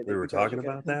Saturday. We were talking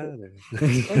about that?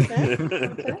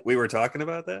 Okay. We were talking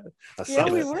about that? Yeah,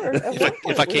 we were.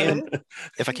 If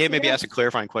I can maybe ask a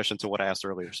clarifying question to what I asked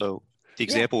earlier. So the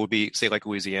example would be, say, like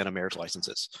Louisiana marriage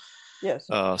licenses. Yes.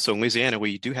 So in Louisiana,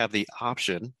 we do have the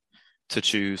option to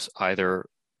choose either,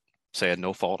 say, a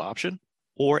no-fault option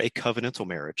or a covenantal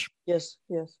marriage. Yes,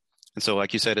 yes. And so,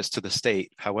 like you said, it's to the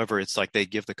state. However, it's like they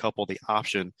give the couple the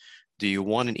option. Do you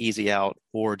want an easy out,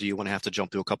 or do you want to have to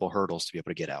jump through a couple of hurdles to be able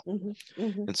to get out? Mm-hmm,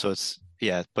 mm-hmm. And so it's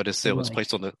still it's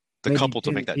placed on the couple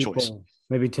to make that choice.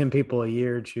 Maybe 10 people a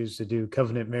year choose to do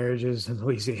covenant marriages in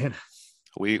Louisiana.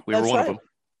 We were one of them.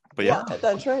 But yeah,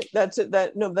 that's right. That's it.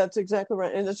 That's exactly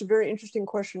right. And that's a very interesting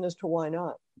question as to why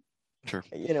not. Sure.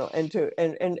 And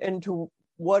to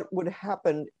what would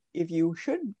happen if you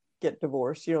should get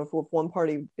divorced, if one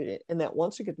party in that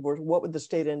wants to get divorced, what would the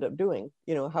state end up doing?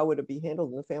 How would it be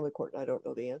handled in the family court? And I don't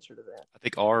know the answer to that. I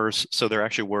think ours, so there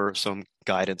actually were some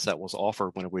guidance that was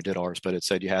offered when we did ours, but it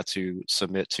said you had to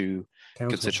submit to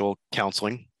consensual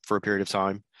counseling for a period of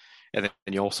time. And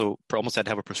then you also almost had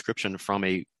to have a prescription from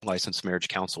a licensed marriage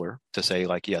counselor to say,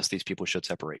 like, yes, these people should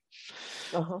separate.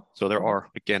 So there are,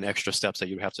 again, extra steps that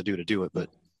you have to do it. But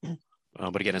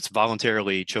again, it's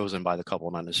voluntarily chosen by the couple,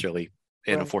 not necessarily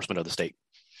an enforcement of the state.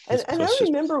 And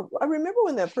I remember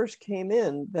when that first came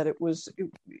in, that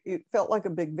it felt like a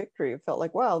big victory. It felt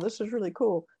like, wow, this is really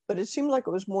cool. But it seemed like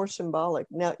it was more symbolic.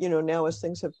 Now, now as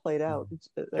things have played out,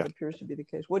 that appears to be the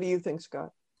case. What do you think,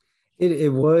 Scott?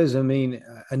 It was. I mean,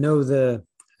 I know it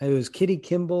was Kitty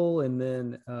Kimball, and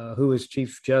then who was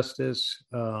Chief Justice,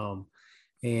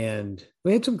 and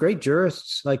we had some great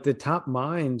jurists, like the top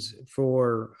minds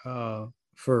for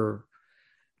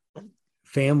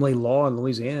family law in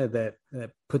Louisiana that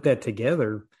put that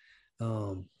together.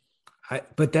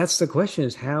 But that's the question: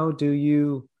 is how do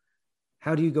you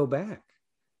go back?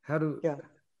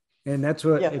 And that's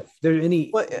what if there are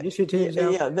any initiatives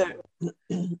out there.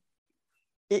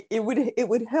 It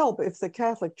would help if the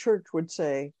Catholic Church would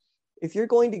say, if you're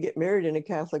going to get married in a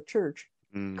Catholic church,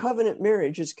 covenant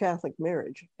marriage is Catholic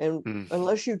marriage. And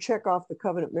unless you check off the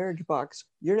covenant marriage box,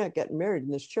 you're not getting married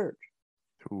in this church.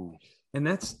 Ooh. And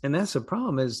that's the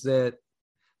problem, is that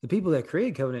the people that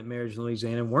created covenant marriage in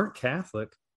Louisiana weren't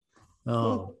Catholic.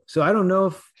 So I don't know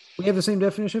if we have the same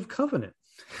definition of covenant.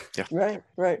 Yeah.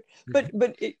 Right. But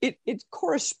it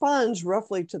corresponds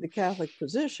roughly to the Catholic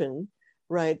position,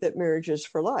 right, that marriage is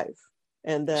for life,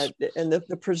 and that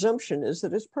the presumption is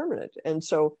that it's permanent. And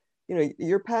so,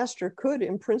 your pastor could,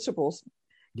 in principle,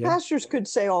 pastors could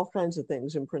say all kinds of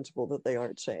things in principle that they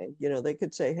aren't saying. They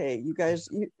could say, hey, you guys,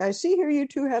 I see here you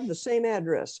two have the same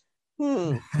address.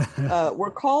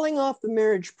 We're calling off the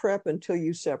marriage prep until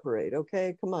you separate.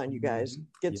 Okay, come on, you guys,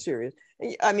 get serious.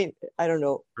 I mean, I don't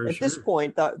know. This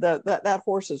point, that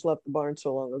horse has left the barn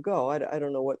so long ago. I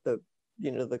don't know what the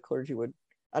clergy would.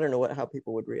 I don't know how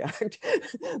people would react,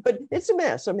 but it's a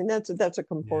mess. I mean, that's a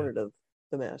component of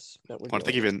the mess. I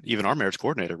think even our marriage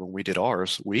coordinator, when we did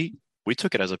ours, we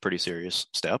took it as a pretty serious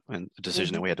step and a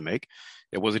decision that we had to make.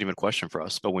 It wasn't even a question for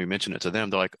us, but when we mentioned it to them,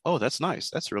 they're like, "Oh, that's nice.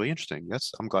 That's really interesting.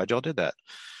 I'm glad y'all did that."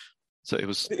 So it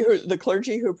was the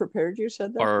clergy who prepared you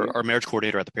said that. Our marriage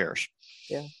coordinator at the parish.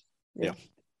 Yeah.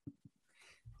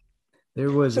 There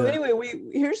was anyway,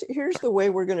 here's the way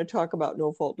we're going to talk about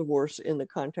no fault divorce in the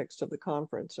context of the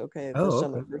conference. Okay,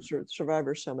 Summit,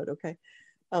 Survivor Summit. Okay,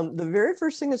 the very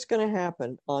first thing that's going to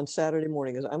happen on Saturday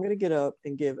morning is I'm going to get up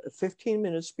and give a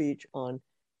 15-minute speech on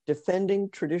defending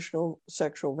traditional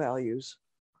sexual values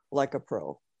like a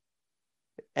pro.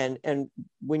 And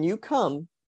when you come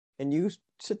and you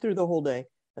sit through the whole day,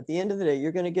 at the end of the day,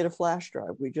 you're going to get a flash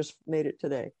drive. We just made it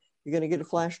today. You're going to get a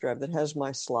flash drive that has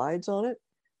my slides on it,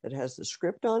 that has the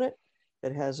script on it,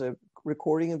 that has a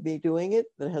recording of me doing it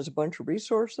that has a bunch of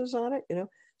resources on it,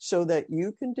 so that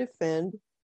you can defend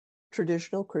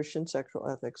traditional Christian sexual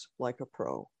ethics like a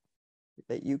pro.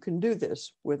 That you can do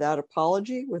this without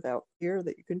apology, without fear,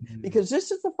 that you can, because this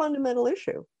is the fundamental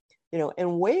issue,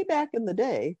 and way back in the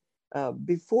day,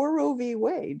 before Roe v.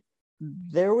 Wade,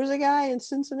 there was a guy in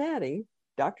Cincinnati,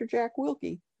 Dr. Jack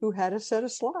Wilkie, who had a set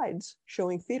of slides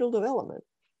showing fetal development.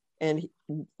 And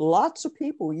lots of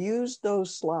people used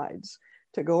those slides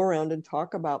to go around and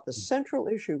talk about the central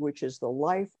issue, which is the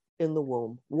life in the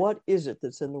womb. What is it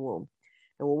that's in the womb?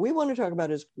 And what we want to talk about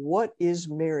is, what is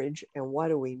marriage and why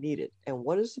do we need it? And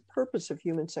what is the purpose of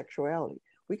human sexuality?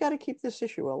 We got to keep this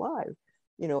issue alive.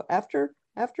 After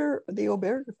the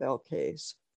Obergefell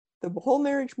case, the whole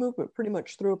marriage movement pretty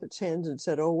much threw up its hands and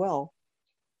said, oh, well,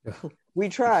 we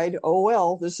tried. Oh,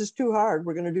 well, this is too hard.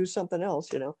 We're going to do something else,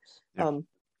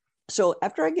 So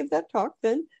after I give that talk,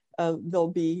 then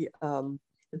there'll be,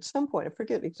 at some point, I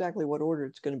forget exactly what order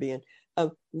it's going to be in,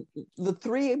 the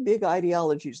three big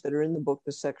ideologies that are in the book,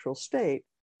 The Sexual State.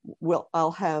 Well,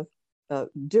 I'll have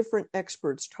different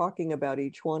experts talking about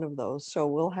each one of those. So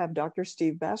we'll have Dr.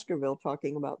 Steve Baskerville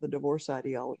talking about the divorce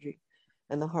ideology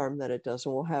and the harm that it does.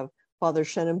 And we'll have Father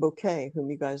Shannon Bouquet, whom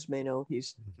you guys may know.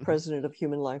 He's president of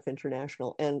Human Life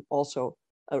International and also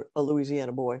a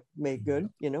Louisiana boy made good.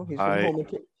 He's been home.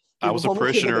 I was a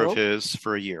parishioner of his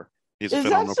for a year. He's a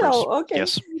phenomenal person. Okay.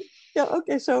 Yes. Yeah.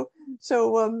 Okay. So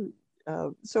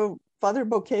Father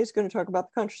Bouquet is going to talk about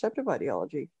the contraceptive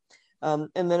ideology. And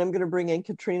then I'm going to bring in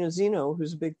Katrina Zeno,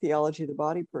 who's a big theology of the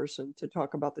body person, to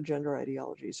talk about the gender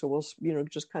ideology. So we'll,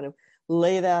 just kind of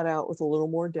lay that out with a little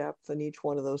more depth in each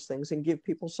one of those things and give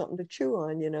people something to chew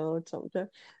on,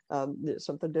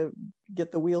 something to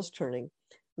get the wheels turning.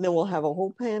 And then we'll have a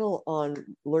whole panel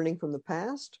on learning from the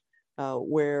past,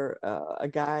 where a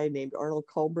guy named Arnold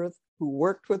Culbreth, who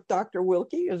worked with Dr.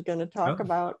 Wilkie, is going to talk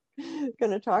about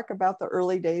the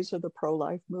early days of the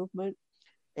pro-life movement.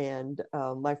 And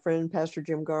my friend Pastor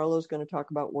Jim Garlow is going to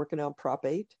talk about working on Prop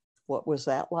 8. What was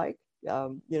that like?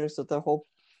 So the whole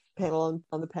panel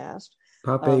on the past.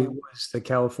 Prop 8 was the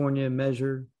California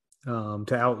measure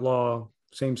to outlaw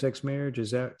same-sex marriage.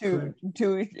 Is that correct?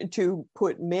 To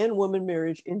put man-woman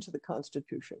marriage into the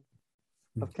Constitution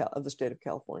of the state of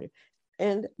California.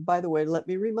 And by the way, let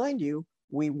me remind you,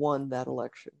 we won that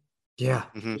election. Yeah.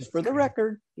 Just for the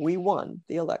record, we won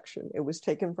the election. It was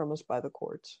taken from us by the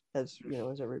courts, as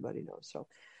everybody knows.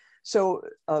 So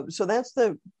that's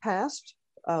the past,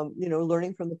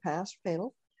 learning from the past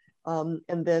panel.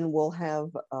 And then we'll have,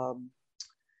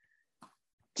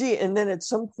 and then at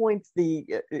some point, the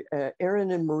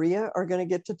Aaron and Maria are going to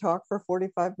get to talk for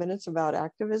 45 minutes about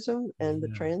activism and the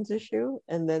trans issue.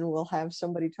 And then we'll have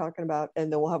somebody talking about,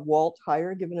 and then we'll have Walt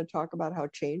Heyer giving a talk about how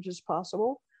change is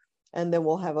possible. And then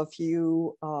we'll have a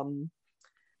few, what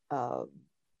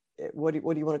do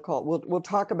you want to call it? We'll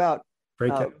talk about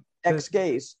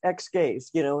ex-gays. I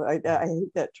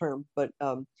hate that term, but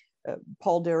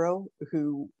Paul Darrow,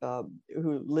 who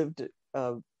lived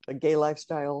a gay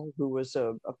lifestyle, who was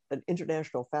an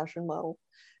international fashion model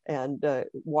and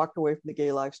walked away from the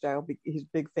gay lifestyle. He's a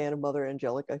big fan of Mother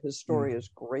Angelica. His story is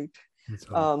great.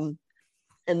 And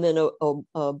then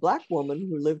a Black woman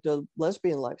who lived a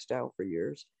lesbian lifestyle for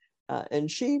years.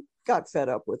 And she got fed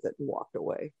up with it and walked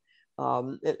away.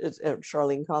 It's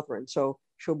Charlene Cothran. So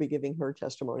she'll be giving her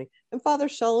testimony. And Father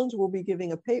Sullins will be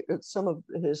giving some of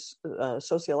his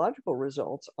sociological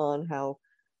results on how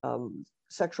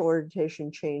sexual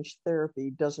orientation change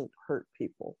therapy doesn't hurt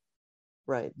people,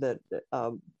 right? That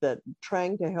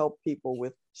trying to help people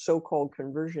with so-called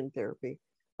conversion therapy,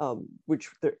 which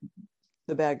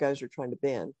the bad guys are trying to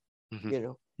ban,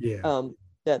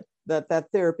 that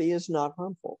therapy is not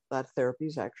harmful. That therapy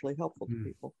is actually helpful to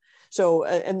people. So,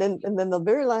 and then the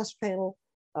very last panel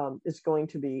is going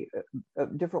to be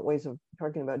different ways of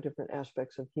talking about different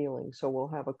aspects of healing. So we'll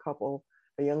have a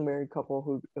young married couple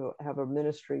who have a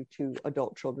ministry to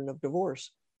adult children of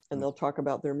divorce, and they'll talk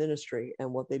about their ministry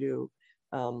and what they do.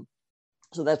 So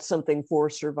that's something for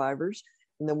survivors.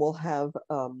 And then we'll have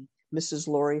Mrs.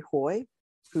 Lori Hoy,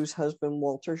 whose husband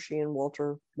Walter, she and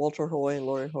Walter Hoy and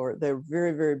Lori Hoy, they're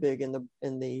very, very big in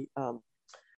the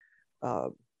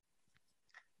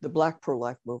Black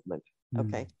pro-life movement.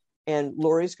 Okay. And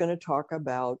Lori's going to talk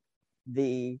about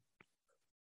the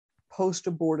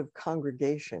post-abortive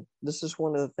congregation. This is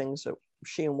one of the things that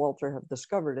she and Walter have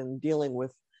discovered in dealing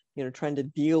with, trying to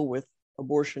deal with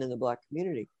abortion in the Black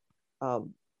community.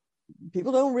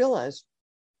 People don't realize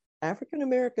African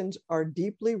Americans are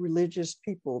deeply religious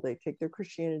people. They take their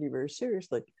Christianity very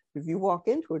seriously. If you walk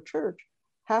into a church,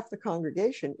 half the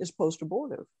congregation is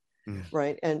post-abortive,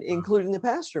 right? And including the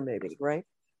pastor, maybe, right?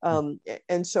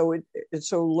 And so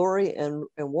so Lori and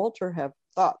Walter have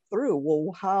thought through,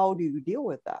 well, how do you deal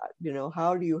with that? You know,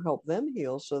 how do you help them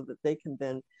heal so that they can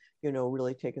then, you know,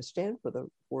 really take a stand for the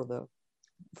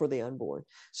unborn?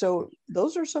 So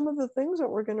those are some of the things that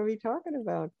we're going to be talking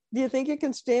about. Do you think you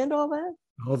can stand all that?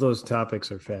 All those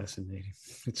topics are fascinating.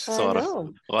 It's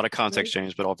a lot of context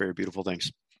change, but all very beautiful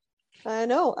things. I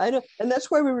know. And that's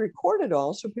why we record it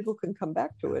all, so people can come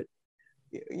back to it,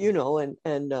 you know,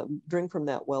 and drink from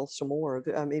that well some more.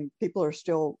 I mean, people are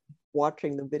still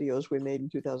watching the videos we made in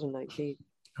 2019,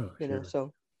 you know,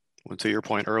 so. Well, to your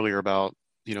point earlier about,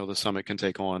 you know, the summit can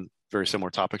take on very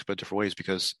similar topics, but different ways,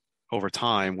 because over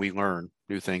time we learn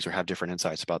new things or have different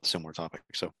insights about the similar topic.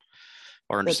 So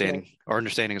our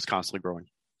understanding is constantly growing.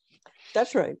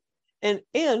 That's right. And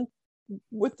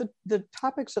with the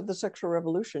topics of the sexual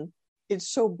revolution, it's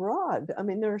so broad. I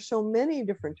mean, there are so many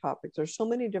different topics. There's so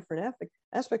many different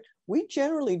aspects. We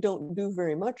generally don't do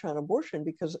very much on abortion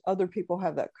because other people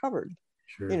have that covered.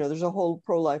 Sure. You know, there's a whole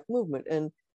pro-life movement,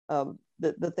 and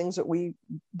the things that we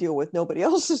deal with, nobody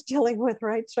else is dealing with,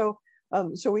 right? So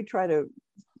we try to,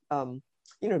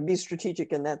 you know, be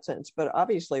strategic in that sense. But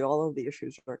obviously, all of the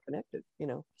issues are connected. You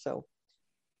know, so.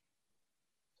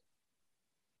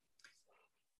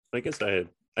 I guess I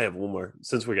have one more,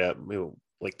 since we got maybe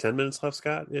like 10 minutes left,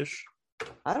 Scott, ish.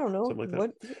 I don't know. Something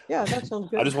like that. Yeah, that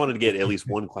sounds good. I just wanted to get at least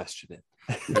one question in.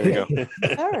 There you go.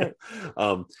 All right.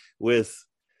 With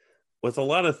a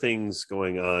lot of things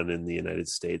going on in the United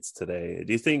States today,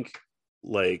 do you think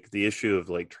like the issue of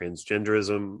like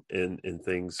transgenderism and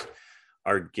things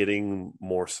are getting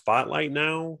more spotlight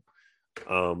now?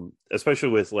 Especially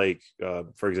with like,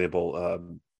 for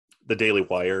example, the Daily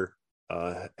Wire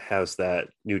has that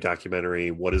new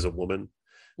documentary, What is a Woman?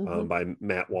 By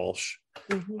Matt Walsh.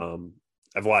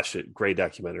 I've watched it. Great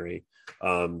documentary.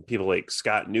 People like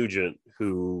Scott Nugent,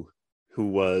 who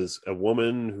was a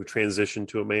woman who transitioned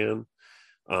to a man,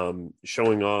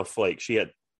 showing off like she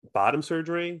had bottom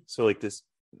surgery. So like this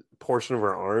portion of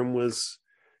her arm was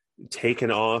taken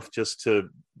off just to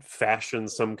fashion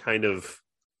some kind of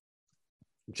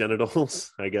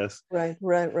genitals, I guess. Right.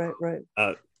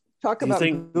 Talk about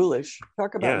ghoulish.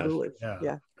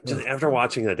 Yeah. Just after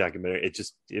watching that documentary, it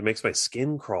makes my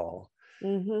skin crawl.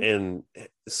 And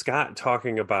Scott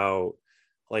talking about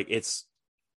like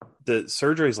the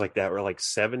surgeries like that were like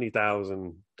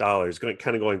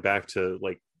 $70,000, going back to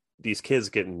like these kids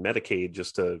getting Medicaid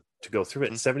just to go through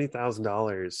it.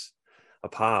 $70,000 a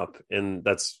pop, and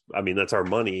that's our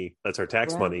money, that's our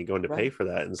tax money going to pay for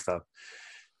that and stuff.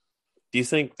 Do you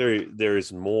think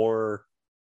there's more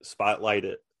spotlight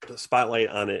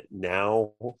on it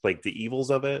now, like the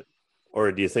evils of it,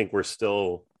 or do you think we're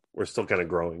still kind of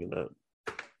growing in that?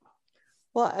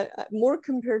 Well, more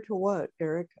compared to what,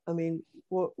 Eric? I mean,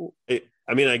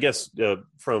 I guess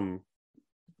from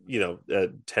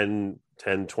 10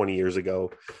 20 years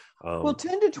ago. Well,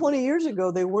 10 to 20 years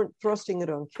ago, they weren't thrusting it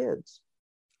on kids.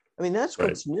 I mean, that's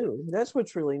what's new. That's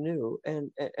what's really new.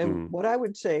 And what I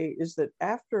would say is that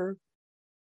after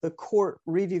the court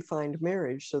redefined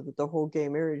marriage so that the whole gay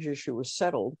marriage issue was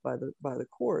settled by the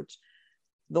courts,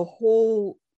 the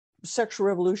whole sexual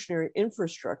revolutionary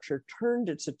infrastructure turned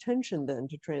its attention then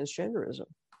to transgenderism.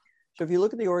 So if you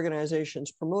look at the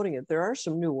organizations promoting it, there are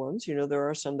some new ones. You know, there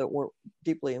are some that weren't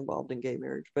deeply involved in gay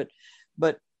marriage, but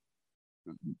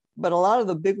a lot of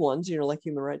the big ones, you know, like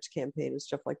Human Rights Campaign and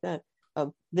stuff like that,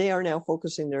 they are now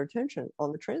focusing their attention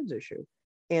on the trans issue.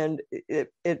 And it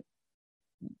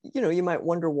you know, you might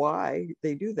wonder why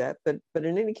they do that, but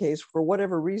in any case, for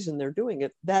whatever reason they're doing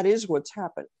it, that is what's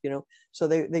happened, you know. So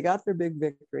they got their big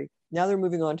victory. Now they're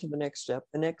moving on to the next step.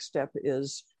 The next step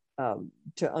is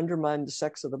to undermine the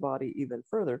sex of the body even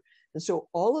further. And so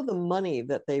all of the money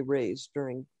that they raised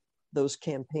during those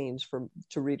campaigns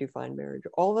to redefine marriage,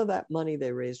 all of that money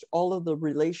they raised, all of the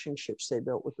relationships they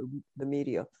built with the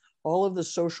media, all of the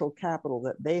social capital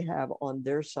that they have on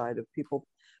their side of people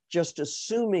just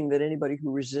assuming that anybody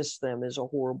who resists them is a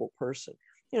horrible person.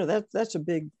 You know, that's a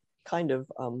big kind of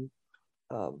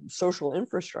social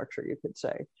infrastructure, you could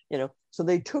say, you know. So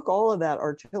they took all of that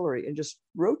artillery and just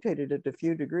rotated it a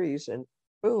few degrees, and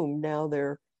boom, now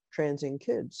they're transing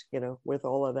kids, you know, with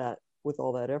all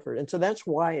that effort. And so that's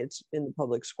why it's in the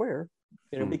public square,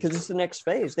 you know, because it's the next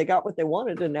phase. They got what they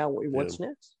wanted, and now what's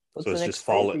next? What's so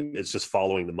it's just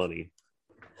following the money.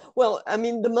 Well, I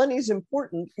mean, the money's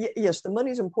important. Yes, the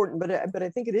money's important, but I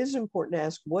think it is important to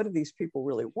ask, what do these people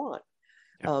really want?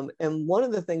 Yeah. And one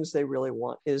of the things they really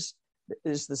want is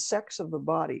the sex of the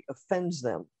body offends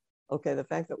them. Okay, the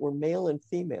fact that we're male and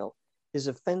female is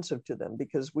offensive to them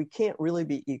because we can't really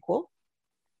be equal,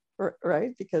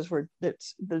 right? Because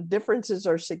the differences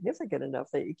are significant enough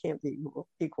that you can't be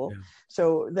equal. Yeah.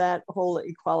 So that whole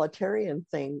equalitarian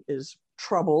thing is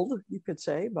troubled, you could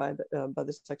say, by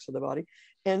the sex of the body.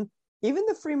 And even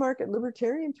the free market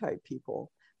libertarian type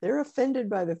people, they're offended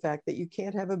by the fact that you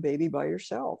can't have a baby by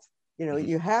yourself.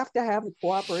 You have to have the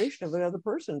cooperation of another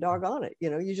person, doggone it.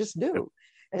 You just do.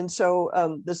 And so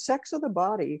the sex of the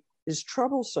body is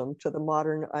troublesome to the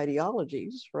modern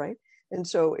ideologies, right? And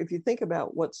so if you think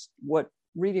about what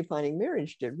redefining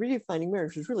marriage did, redefining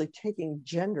marriage was really taking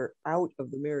gender out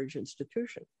of the marriage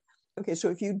institution. Okay, so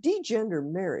if you degender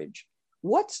marriage,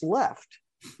 what's left?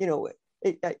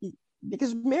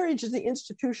 Because marriage is the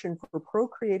institution for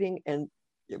procreating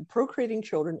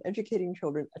children, educating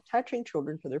children, attaching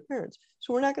children to their parents.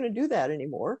 So we're not going to do that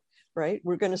anymore, right?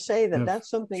 We're going to say that that's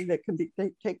something that can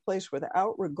take place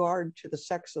without regard to the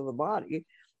sex of the body,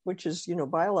 which is,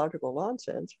 biological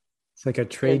nonsense. It's like a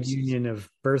trade union of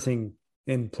birthing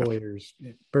employers,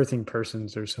 birthing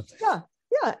persons or something. Yeah.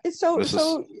 It's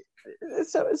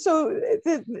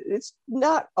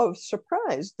not a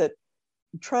surprise that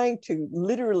trying to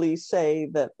literally say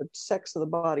that the sex of the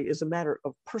body is a matter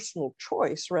of personal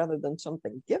choice rather than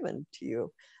something given to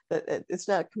you, that it's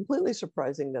not completely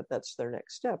surprising that that's their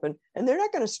next step. And they're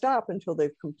not going to stop until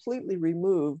they've completely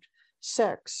removed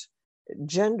sex,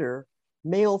 gender,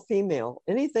 male, female,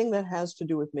 anything that has to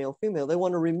do with male, female. They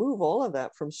want to remove all of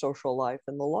that from social life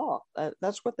and the law.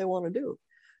 That's what they want to do.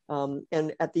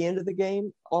 And at the end of the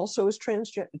game also is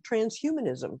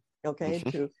transhumanism, okay,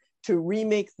 to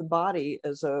remake the body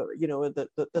as that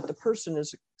the person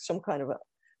is some kind of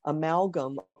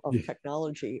amalgam of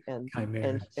technology and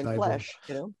flesh.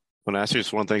 When I ask you,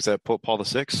 just one of the things that Pope Paul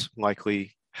VI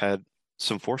likely had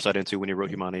some foresight into when he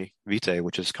wrote Humanae Vitae,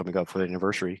 which is coming up for the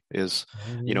anniversary, is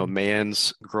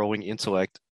man's growing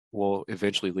intellect will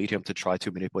eventually lead him to try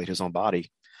to manipulate his own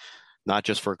body, not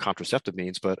just for contraceptive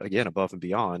means, but again, above and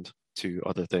beyond to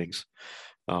other things.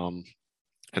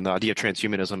 And the idea of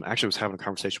transhumanism, actually was having a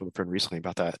conversation with a friend recently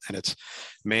about that. And it's,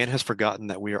 man has forgotten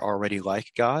that we are already like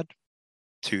God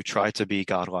to try to be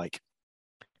God-like.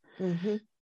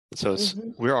 So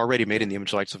we're already made in the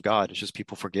image and likeness of God. It's just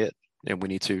people forget, and we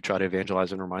need to try to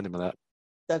evangelize and remind them of that.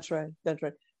 That's right.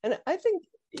 And I think,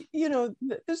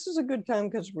 this is a good time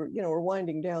because we're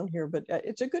winding down here, but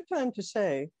it's a good time to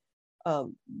say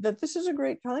that this is a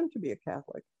great time to be a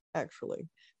Catholic, actually,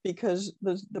 because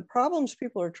the problems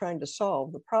people are trying to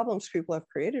solve, the problems people have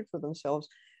created for themselves,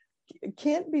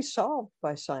 can't be solved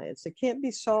by science. They can't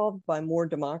be solved by more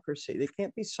democracy. They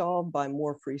can't be solved by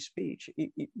more free speech.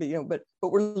 But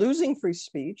we're losing free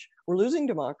speech. We're losing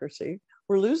democracy.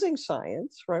 We're losing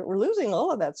science, right? We're losing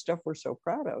all of that stuff we're so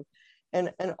proud of.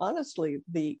 And honestly,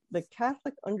 the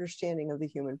Catholic understanding of the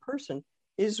human person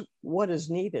is what is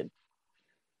needed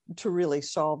to really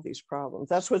solve these problems.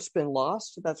 That's what's been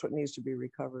lost. That's what needs to be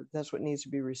recovered. That's what needs to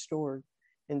be restored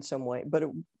in some way. But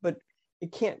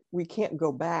we can't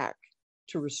go back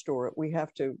to restore it. We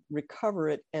have to recover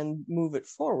it and move it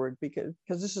forward because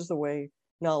this is the way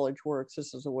knowledge works.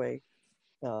 This is the way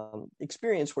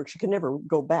experience works. You can never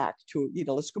go back to,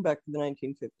 let's go back to the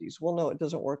 1950s. Well, no, it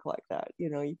doesn't work like that.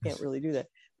 You can't really do that.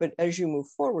 But as you move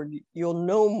forward, you'll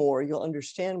know more, you'll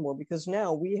understand more, because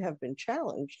now we have been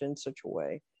challenged in such a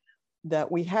way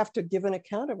that we have to give an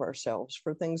account of ourselves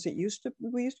for things that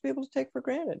we used to be able to take for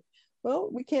granted. Well,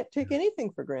 we can't take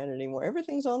anything for granted anymore.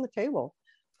 Everything's on the table.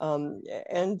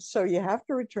 And so you have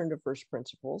to return to first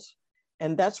principles.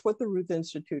 And that's what the Ruth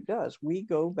Institute does. We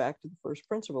go back to the first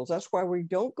principles. That's why we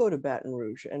don't go to Baton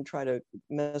Rouge and try to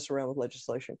mess around with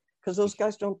legislation, because those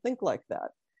guys don't think like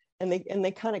that. And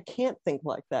they kind of can't think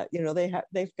like that.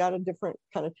 They've got a different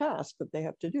kind of task that they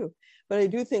have to do. But I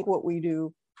do think what we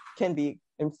do can be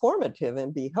informative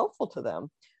and be helpful to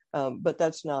them. But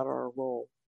that's not our role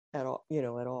at all,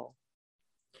 at all.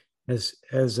 As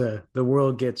the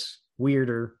world gets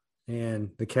weirder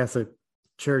and the Catholic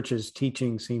Church's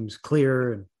teaching seems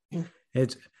clearer, and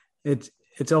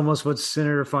it's almost what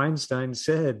Senator Feinstein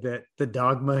said, that the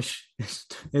dogma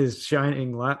is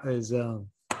shining,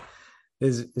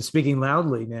 is speaking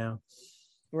loudly now.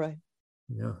 Right.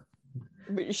 Yeah.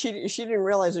 But she didn't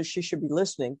realize that she should be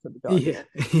listening to the dogma.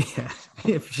 Yeah.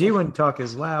 If she wouldn't talk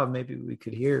as loud, maybe we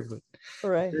could hear what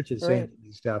the church is saying to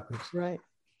these topics. Right.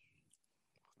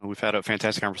 We've had a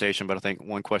fantastic conversation, but I think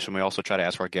one question we also try to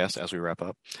ask our guests as we wrap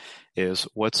up is,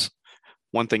 what's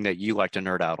one thing that you like to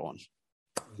nerd out on?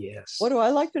 Yes. What do I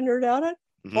like to nerd out on?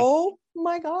 Mm-hmm. Oh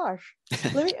my gosh.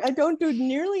 I don't do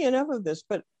nearly enough of this,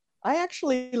 but I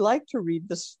actually like to read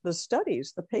the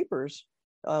studies, the papers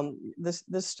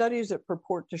the studies that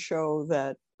purport to show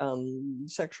that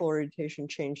sexual orientation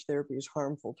change therapy is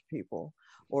harmful to people,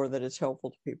 or that it's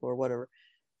helpful to people, or whatever.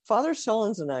 Father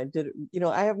Sullins and I did,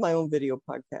 I have my own video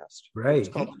podcast. Right. It's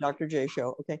called the Dr. J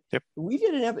Show. Okay. Yep.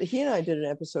 He and I did an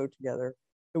episode together.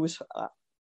 It was,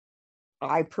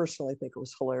 I personally think it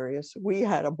was hilarious. We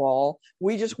had a ball.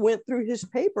 We just went through his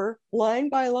paper line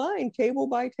by line, table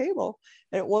by table.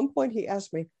 And at one point he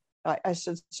asked me, I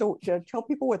said, so tell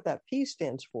people what that P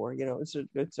stands for.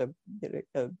 It's a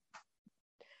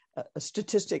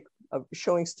statistic of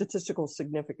showing statistical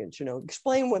significance.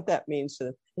 Explain what that means to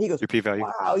them. And he goes, your p-value.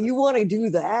 Wow, you want to do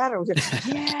that? I was like,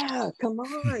 yeah, come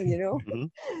on, Mm-hmm.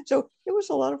 So it was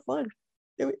a lot of fun.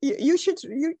 You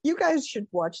guys should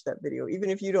watch that video, even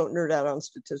if you don't nerd out on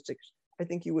statistics. I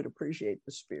think you would appreciate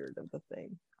the spirit of the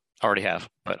thing. Already have,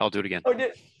 but I'll do it again. Oh,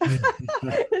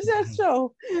 is that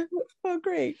so? Oh,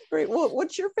 great. Well,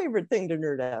 what's your favorite thing to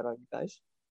nerd out on, you guys?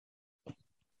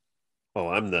 Oh,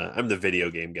 I'm the video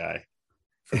game guy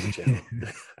for the channel.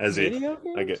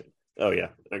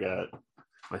 I got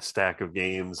my stack of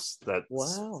games that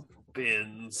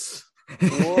spins.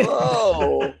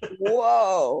 Whoa.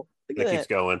 That keeps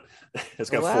going. It's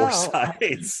got 4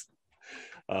 sides.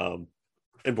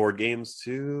 And board games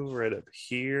too, right up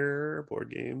here. Board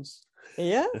games.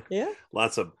 Yeah.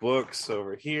 Lots of books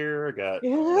over here. I got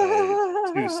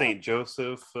 2 St.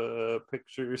 Joseph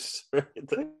pictures. Right?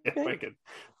 If I could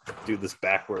do this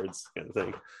backwards kind of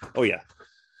thing. Oh yeah.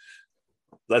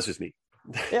 That's just me.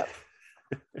 Yep.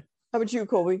 How about you,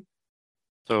 Colby?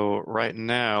 So right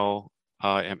now,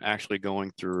 I am actually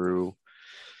going through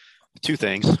 2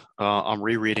 things. I'm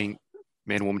rereading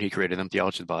Man and Woman He Created Them,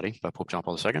 Theology of the Body by Pope John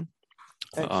Paul II.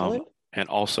 Excellent. And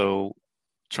also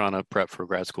trying to prep for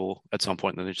grad school at some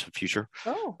point in the future.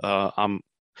 Oh.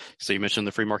 So you mentioned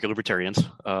the free market libertarians.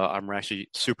 I'm actually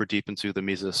super deep into the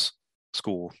Mises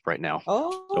school right now.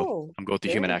 Oh. So I'm going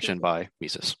through Human Action by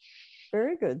Mises.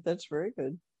 Very good. That's very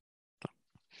good.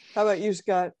 How about you,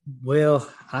 Scott? Well,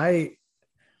 I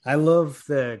love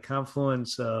the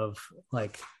confluence of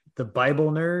like the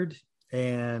Bible nerd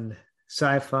and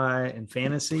sci-fi and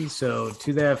fantasy. So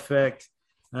to that effect,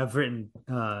 I've written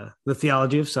The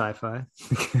Theology of Sci-Fi.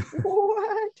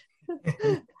 What?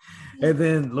 And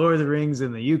then Lord of the Rings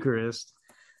and the Eucharist.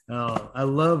 I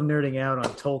love nerding out on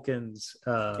Tolkien's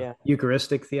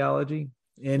Eucharistic theology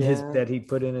that he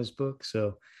put in his book.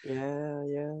 So yeah,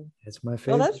 it's my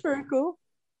favorite. Oh, that's very cool.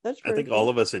 I think all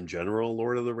of us in general,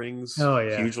 Lord of the Rings,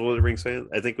 huge Lord of the Rings fan.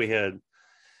 I think we had,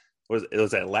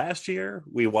 was that last year?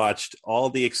 We watched all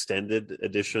the extended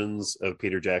editions of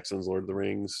Peter Jackson's Lord of the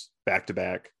Rings back to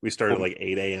back. We started at like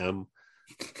 8 a.m.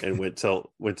 and went to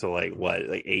like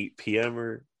 8 p.m.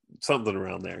 or something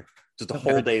around there. Just a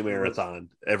whole day marathon.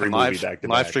 Every movie back to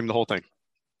back. Live stream the whole thing.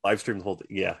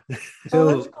 Yeah.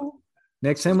 So that's cool.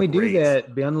 Next time we do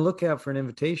that, be on the lookout for an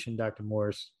invitation, Dr.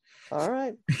 Morris. All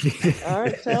right.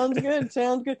 Sounds good.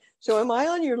 So am I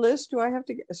on your list? Do I have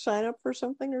to sign up for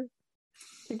something or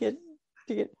to get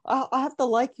I'll have to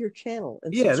like your channel.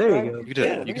 And there you go. You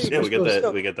did. We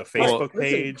get the Facebook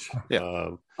page.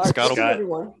 Yeah. Scott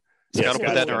will put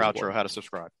that in our outro, how to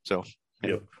subscribe. So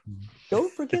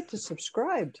don't forget to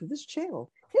subscribe to this channel.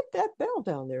 Hit that bell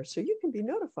down there so you can be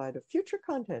notified of future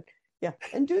content. Yeah.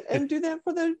 And do that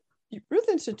for the Ruth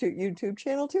Institute YouTube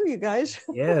channel too, you guys.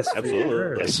 Yes,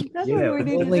 absolutely. Yes. That's what we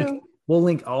need to do. We'll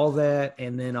link all that,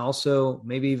 and then also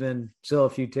maybe even sell a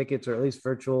few tickets, or at least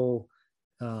virtual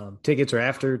tickets or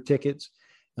after tickets.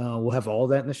 We'll have all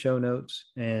that in the show notes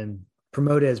and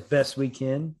promote it as best we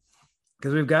can,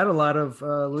 because we've got a lot of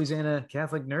Louisiana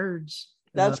Catholic nerds.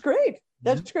 That's great.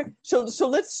 That's great. So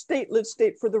let's state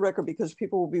for the record, because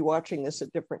people will be watching this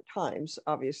at different times.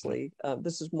 Obviously,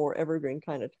 this is more evergreen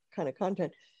kind of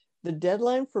content. The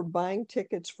deadline for buying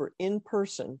tickets for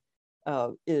in-person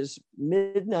is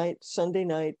midnight, Sunday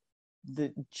night,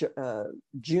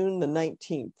 June the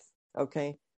 19th,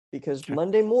 okay? Because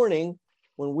Monday morning,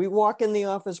 when we walk in the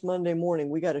office Monday morning,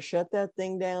 we got to shut that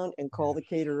thing down and call the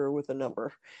caterer with a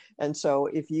number. And so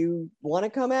if you want to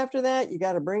come after that, you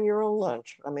got to bring your own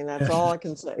lunch. I mean, that's all I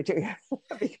can say to you,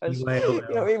 because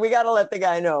we got to let the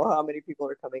guy know how many people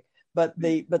are coming. But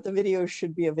the video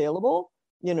should be available,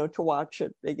 to watch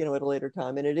it, at a later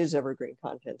time. And it is evergreen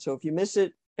content. So if you miss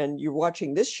it and you're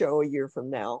watching this show a year from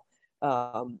now,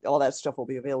 all that stuff will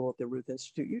be available at the Ruth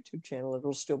Institute YouTube channel.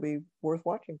 It'll still be worth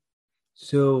watching.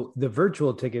 So the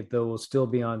virtual ticket, though, will still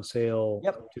be on sale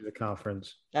to the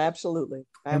conference. Absolutely.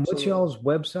 And what's y'all's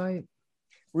website?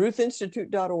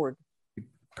 RuthInstitute.org.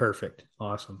 Perfect.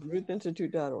 Awesome.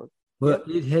 RuthInstitute.org. Well,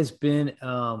 it has been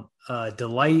a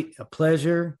delight, a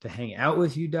pleasure to hang out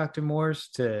with you, Dr. Morris,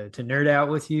 to nerd out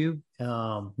with you.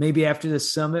 maybe after the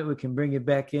summit, we can bring it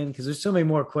back in because there's so many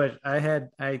more questions.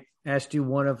 I asked you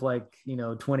one of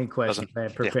 20 questions I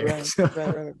had prepared.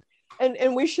 Yeah, right.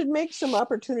 And we should make some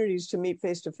opportunities to meet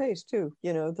face to face too.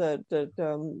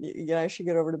 I should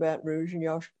get over to Baton Rouge and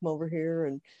y'all should come over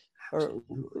here or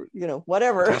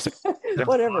whatever.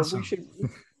 Whatever. Awesome. We should.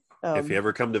 If you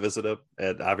ever come to visit up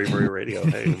at Ave Maria Radio,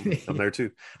 hey, I'm there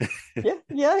too.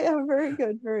 yeah. Very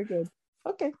good. Very good.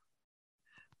 Okay.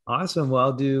 Awesome. Well,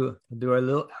 I'll do our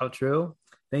little outro.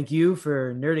 Thank you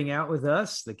for nerding out with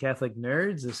us, the Catholic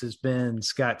Nerds. This has been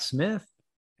Scott Smith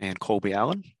and Colby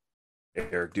Allen.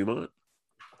 Eric Dumont.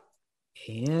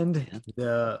 And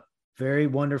the very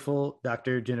wonderful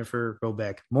Dr. Jennifer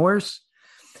Robeck Morse.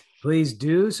 Please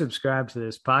do subscribe to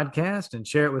this podcast and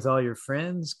share it with all your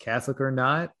friends, Catholic or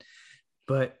not.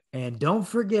 And don't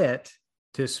forget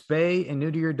to spay and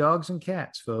neuter your dogs and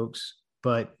cats, folks,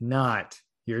 but not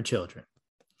your children.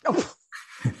 Oh.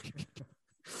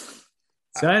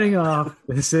 Signing off.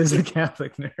 This is the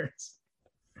Catholic Nerds.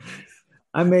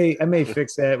 I may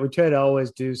fix that. We try to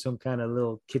always do some kind of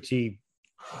little kitschy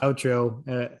outro.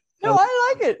 No,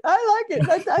 I like it.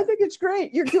 I think it's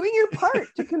great. You're doing your part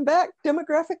to combat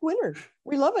demographic winter.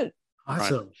 We love it.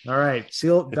 Awesome. All right.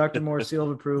 Dr. Moore, seal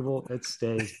of approval. It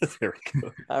stays. There we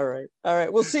go. All right.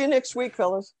 We'll see you next week,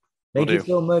 fellas. Thank you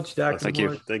so much, Dr. Thank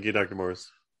Morris. you. Thank you, Dr. Morris.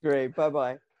 Great.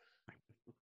 Bye-bye.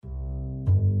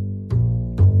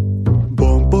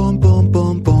 Boom, boom, boom,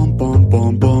 boom, boom.